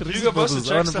to put the You got boss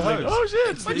attracts the hose. Oh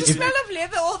shit! But you smell of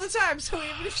leather all the time, so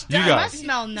even if she You dies, guys. Must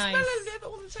smell nice. smell of leather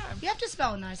all the time. You have to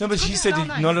smell nice. No, but It's he good to said smell he,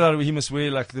 nice. not allowed. He must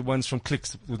wear like the ones from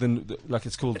Clicks within, like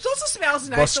it's called It also smells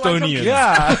nice. the one from Bostonian.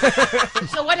 Clicks. Yeah.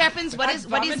 So what happens? What is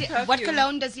vomit it? perfume. What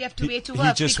cologne does he have to wear to He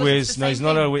work? just Because wears. it's the No, same he's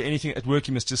not allowed thing. to wear anything at work.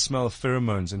 He must just smell of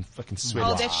pheromones and fucking sweat.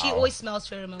 Oh, that she always smells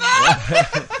pheromones.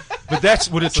 But that's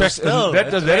what attracts. still,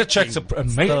 that attracts a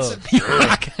mate.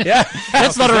 Yeah,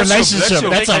 That's not a relationship.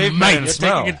 your That's a caveman mate.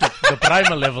 smell. taking it to the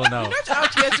primal level now. Not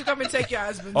out here to come and take your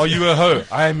husband. Are you a hoe?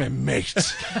 I am a mate.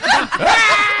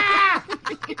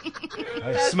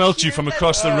 I smelt you from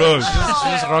across the road. She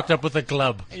just rocked up with a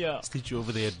club. Yeah, stitch you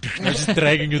over there, just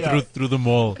dragging you through the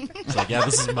mall. It's like, yeah,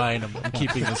 this is mine. I'm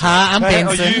keeping this. Hi, I'm Hey,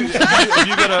 Benson. have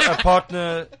you got a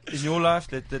partner in your life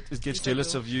that gets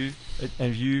jealous of you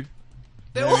and you?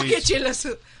 They all married? get jealous.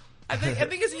 I think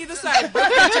it's either side.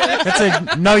 That's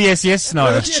a no, yes, no.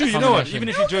 That's true. You know what? Combination. Even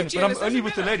if you join, but I'm jealous, only doesn't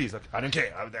with the matter. ladies. Like, I don't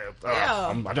care.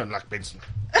 Yeah. I don't like Benson.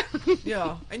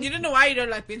 Yeah, and you don't know why you don't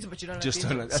like Benson, but you don't like Just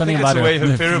Benson. don't like. I Something think it's about the way her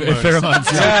her pheromones.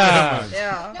 pheromones. Yeah.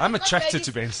 Yeah. I'm We've got attracted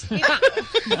to ladies-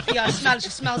 Benson. Yeah, she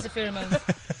smells the pheromones.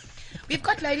 We've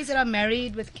got ladies that are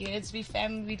married with kids. We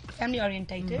family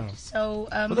orientated. So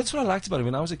Well, that's what I liked about it.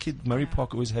 When I was a kid, Murray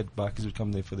Park always had bikers who'd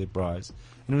come there for their brides,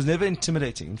 and it was never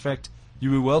intimidating. In fact, you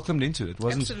were welcomed into it.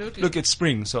 Wasn't Absolutely. Look, it's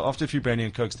spring, so after a few brandy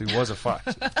and cokes, there was a fight.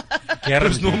 It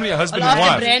was normally a husband a lot and of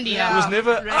wife. brandy. It Yeah. was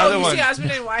never Oh, other you ones. see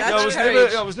husband and wife. Yeah,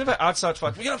 That's it was never outside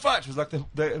fight. We're gonna fight. It was like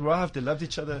they arrived, they loved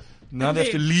each other. Now they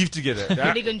have to leave together. Yeah.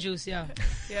 Hooligan juice. Yeah.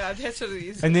 Yeah, that's what it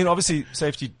is. And then obviously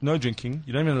safety, no drinking.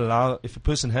 You don't even allow if a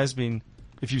person has been,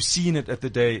 if you've seen it at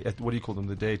the day, at what do you call them,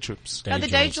 the day trips. Now the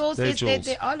day jewels, Day there jewels.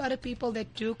 are a lot of people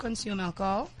that do consume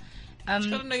alcohol.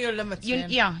 You gotta know your limits, man.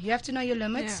 Yeah, you have to know your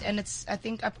limits, Yeah. and it's I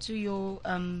think up to your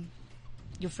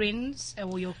friends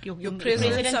or your President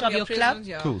president of your club. president,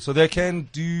 yeah. Cool. So they can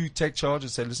take charge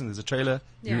and say, listen, there's a trailer,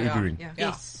 you're Yeah. Ubering. Yeah.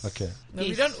 Yes. Okay. No, we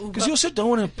Yes. don't Uber. Because you also don't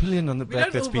want a pillion on the We back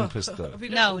don't that's Uber. been pissed though. We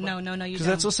don't No, Uber. no, you Because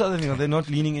don't. that's also the thing. They're not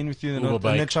leaning in with you. They're, Uber not,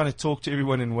 and they're bike. trying to talk to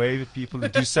everyone and wave at people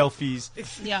and do selfies.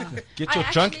 Yeah. Get I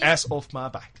your drunk actually- ass off my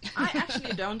bike. I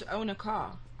actually don't own a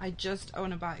car. I just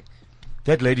own a bike.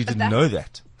 That lady didn't know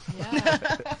that.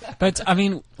 But I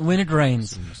mean, when it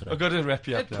rains, I've got to wrap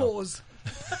you up It now. pause.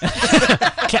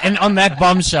 and on that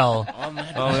bombshell, Oh,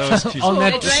 that was cute. on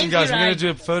that It Listen, rains, guys, we we're going ride. to do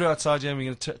a photo outside here and we're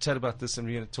going to chat about this and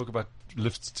we're going to talk about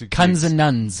lifts to Cuns gigs. and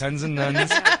nuns. Cuns and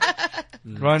nuns.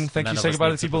 Ryan, thank None you. of Say us goodbye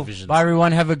to need the people. supervision. Bye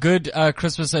everyone. Have a good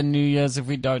Christmas and New Year's. If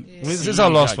we don't, This is our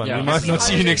last one. Yeah. We might not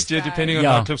see you next year, Happy depending on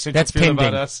Yeah, how Cliff Central that's feel about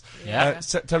pending. us. Yeah.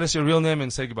 Tell us your real name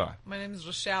and say goodbye. My name is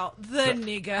Rochelle, the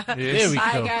nigger. There we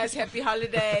Bye, go. guys. Happy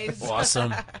holidays.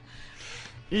 Awesome.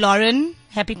 Lauren,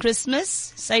 happy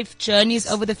Christmas, safe journeys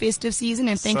over the festive season,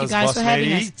 and thank you Saz guys boss for having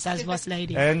lady. us. Saz boss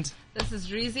lady. And This is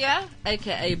Rizia,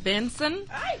 aka Benson.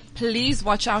 Please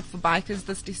watch out for bikers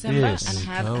this December Yes. and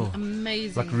have Go. an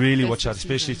amazing. like really watch festive out,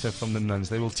 especially season from the nuns.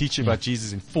 They will teach you about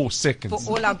Jesus in 4 seconds.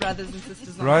 for all our brothers and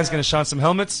sisters. on Ryan's the going to shine some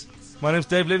helmets. My name's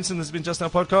Dave Limson. This has been Just Now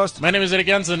Podcast. My name is Eric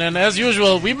Jansen, and as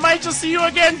usual, we might just see you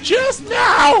again just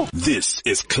now. This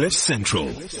is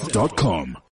CliffCentral.com.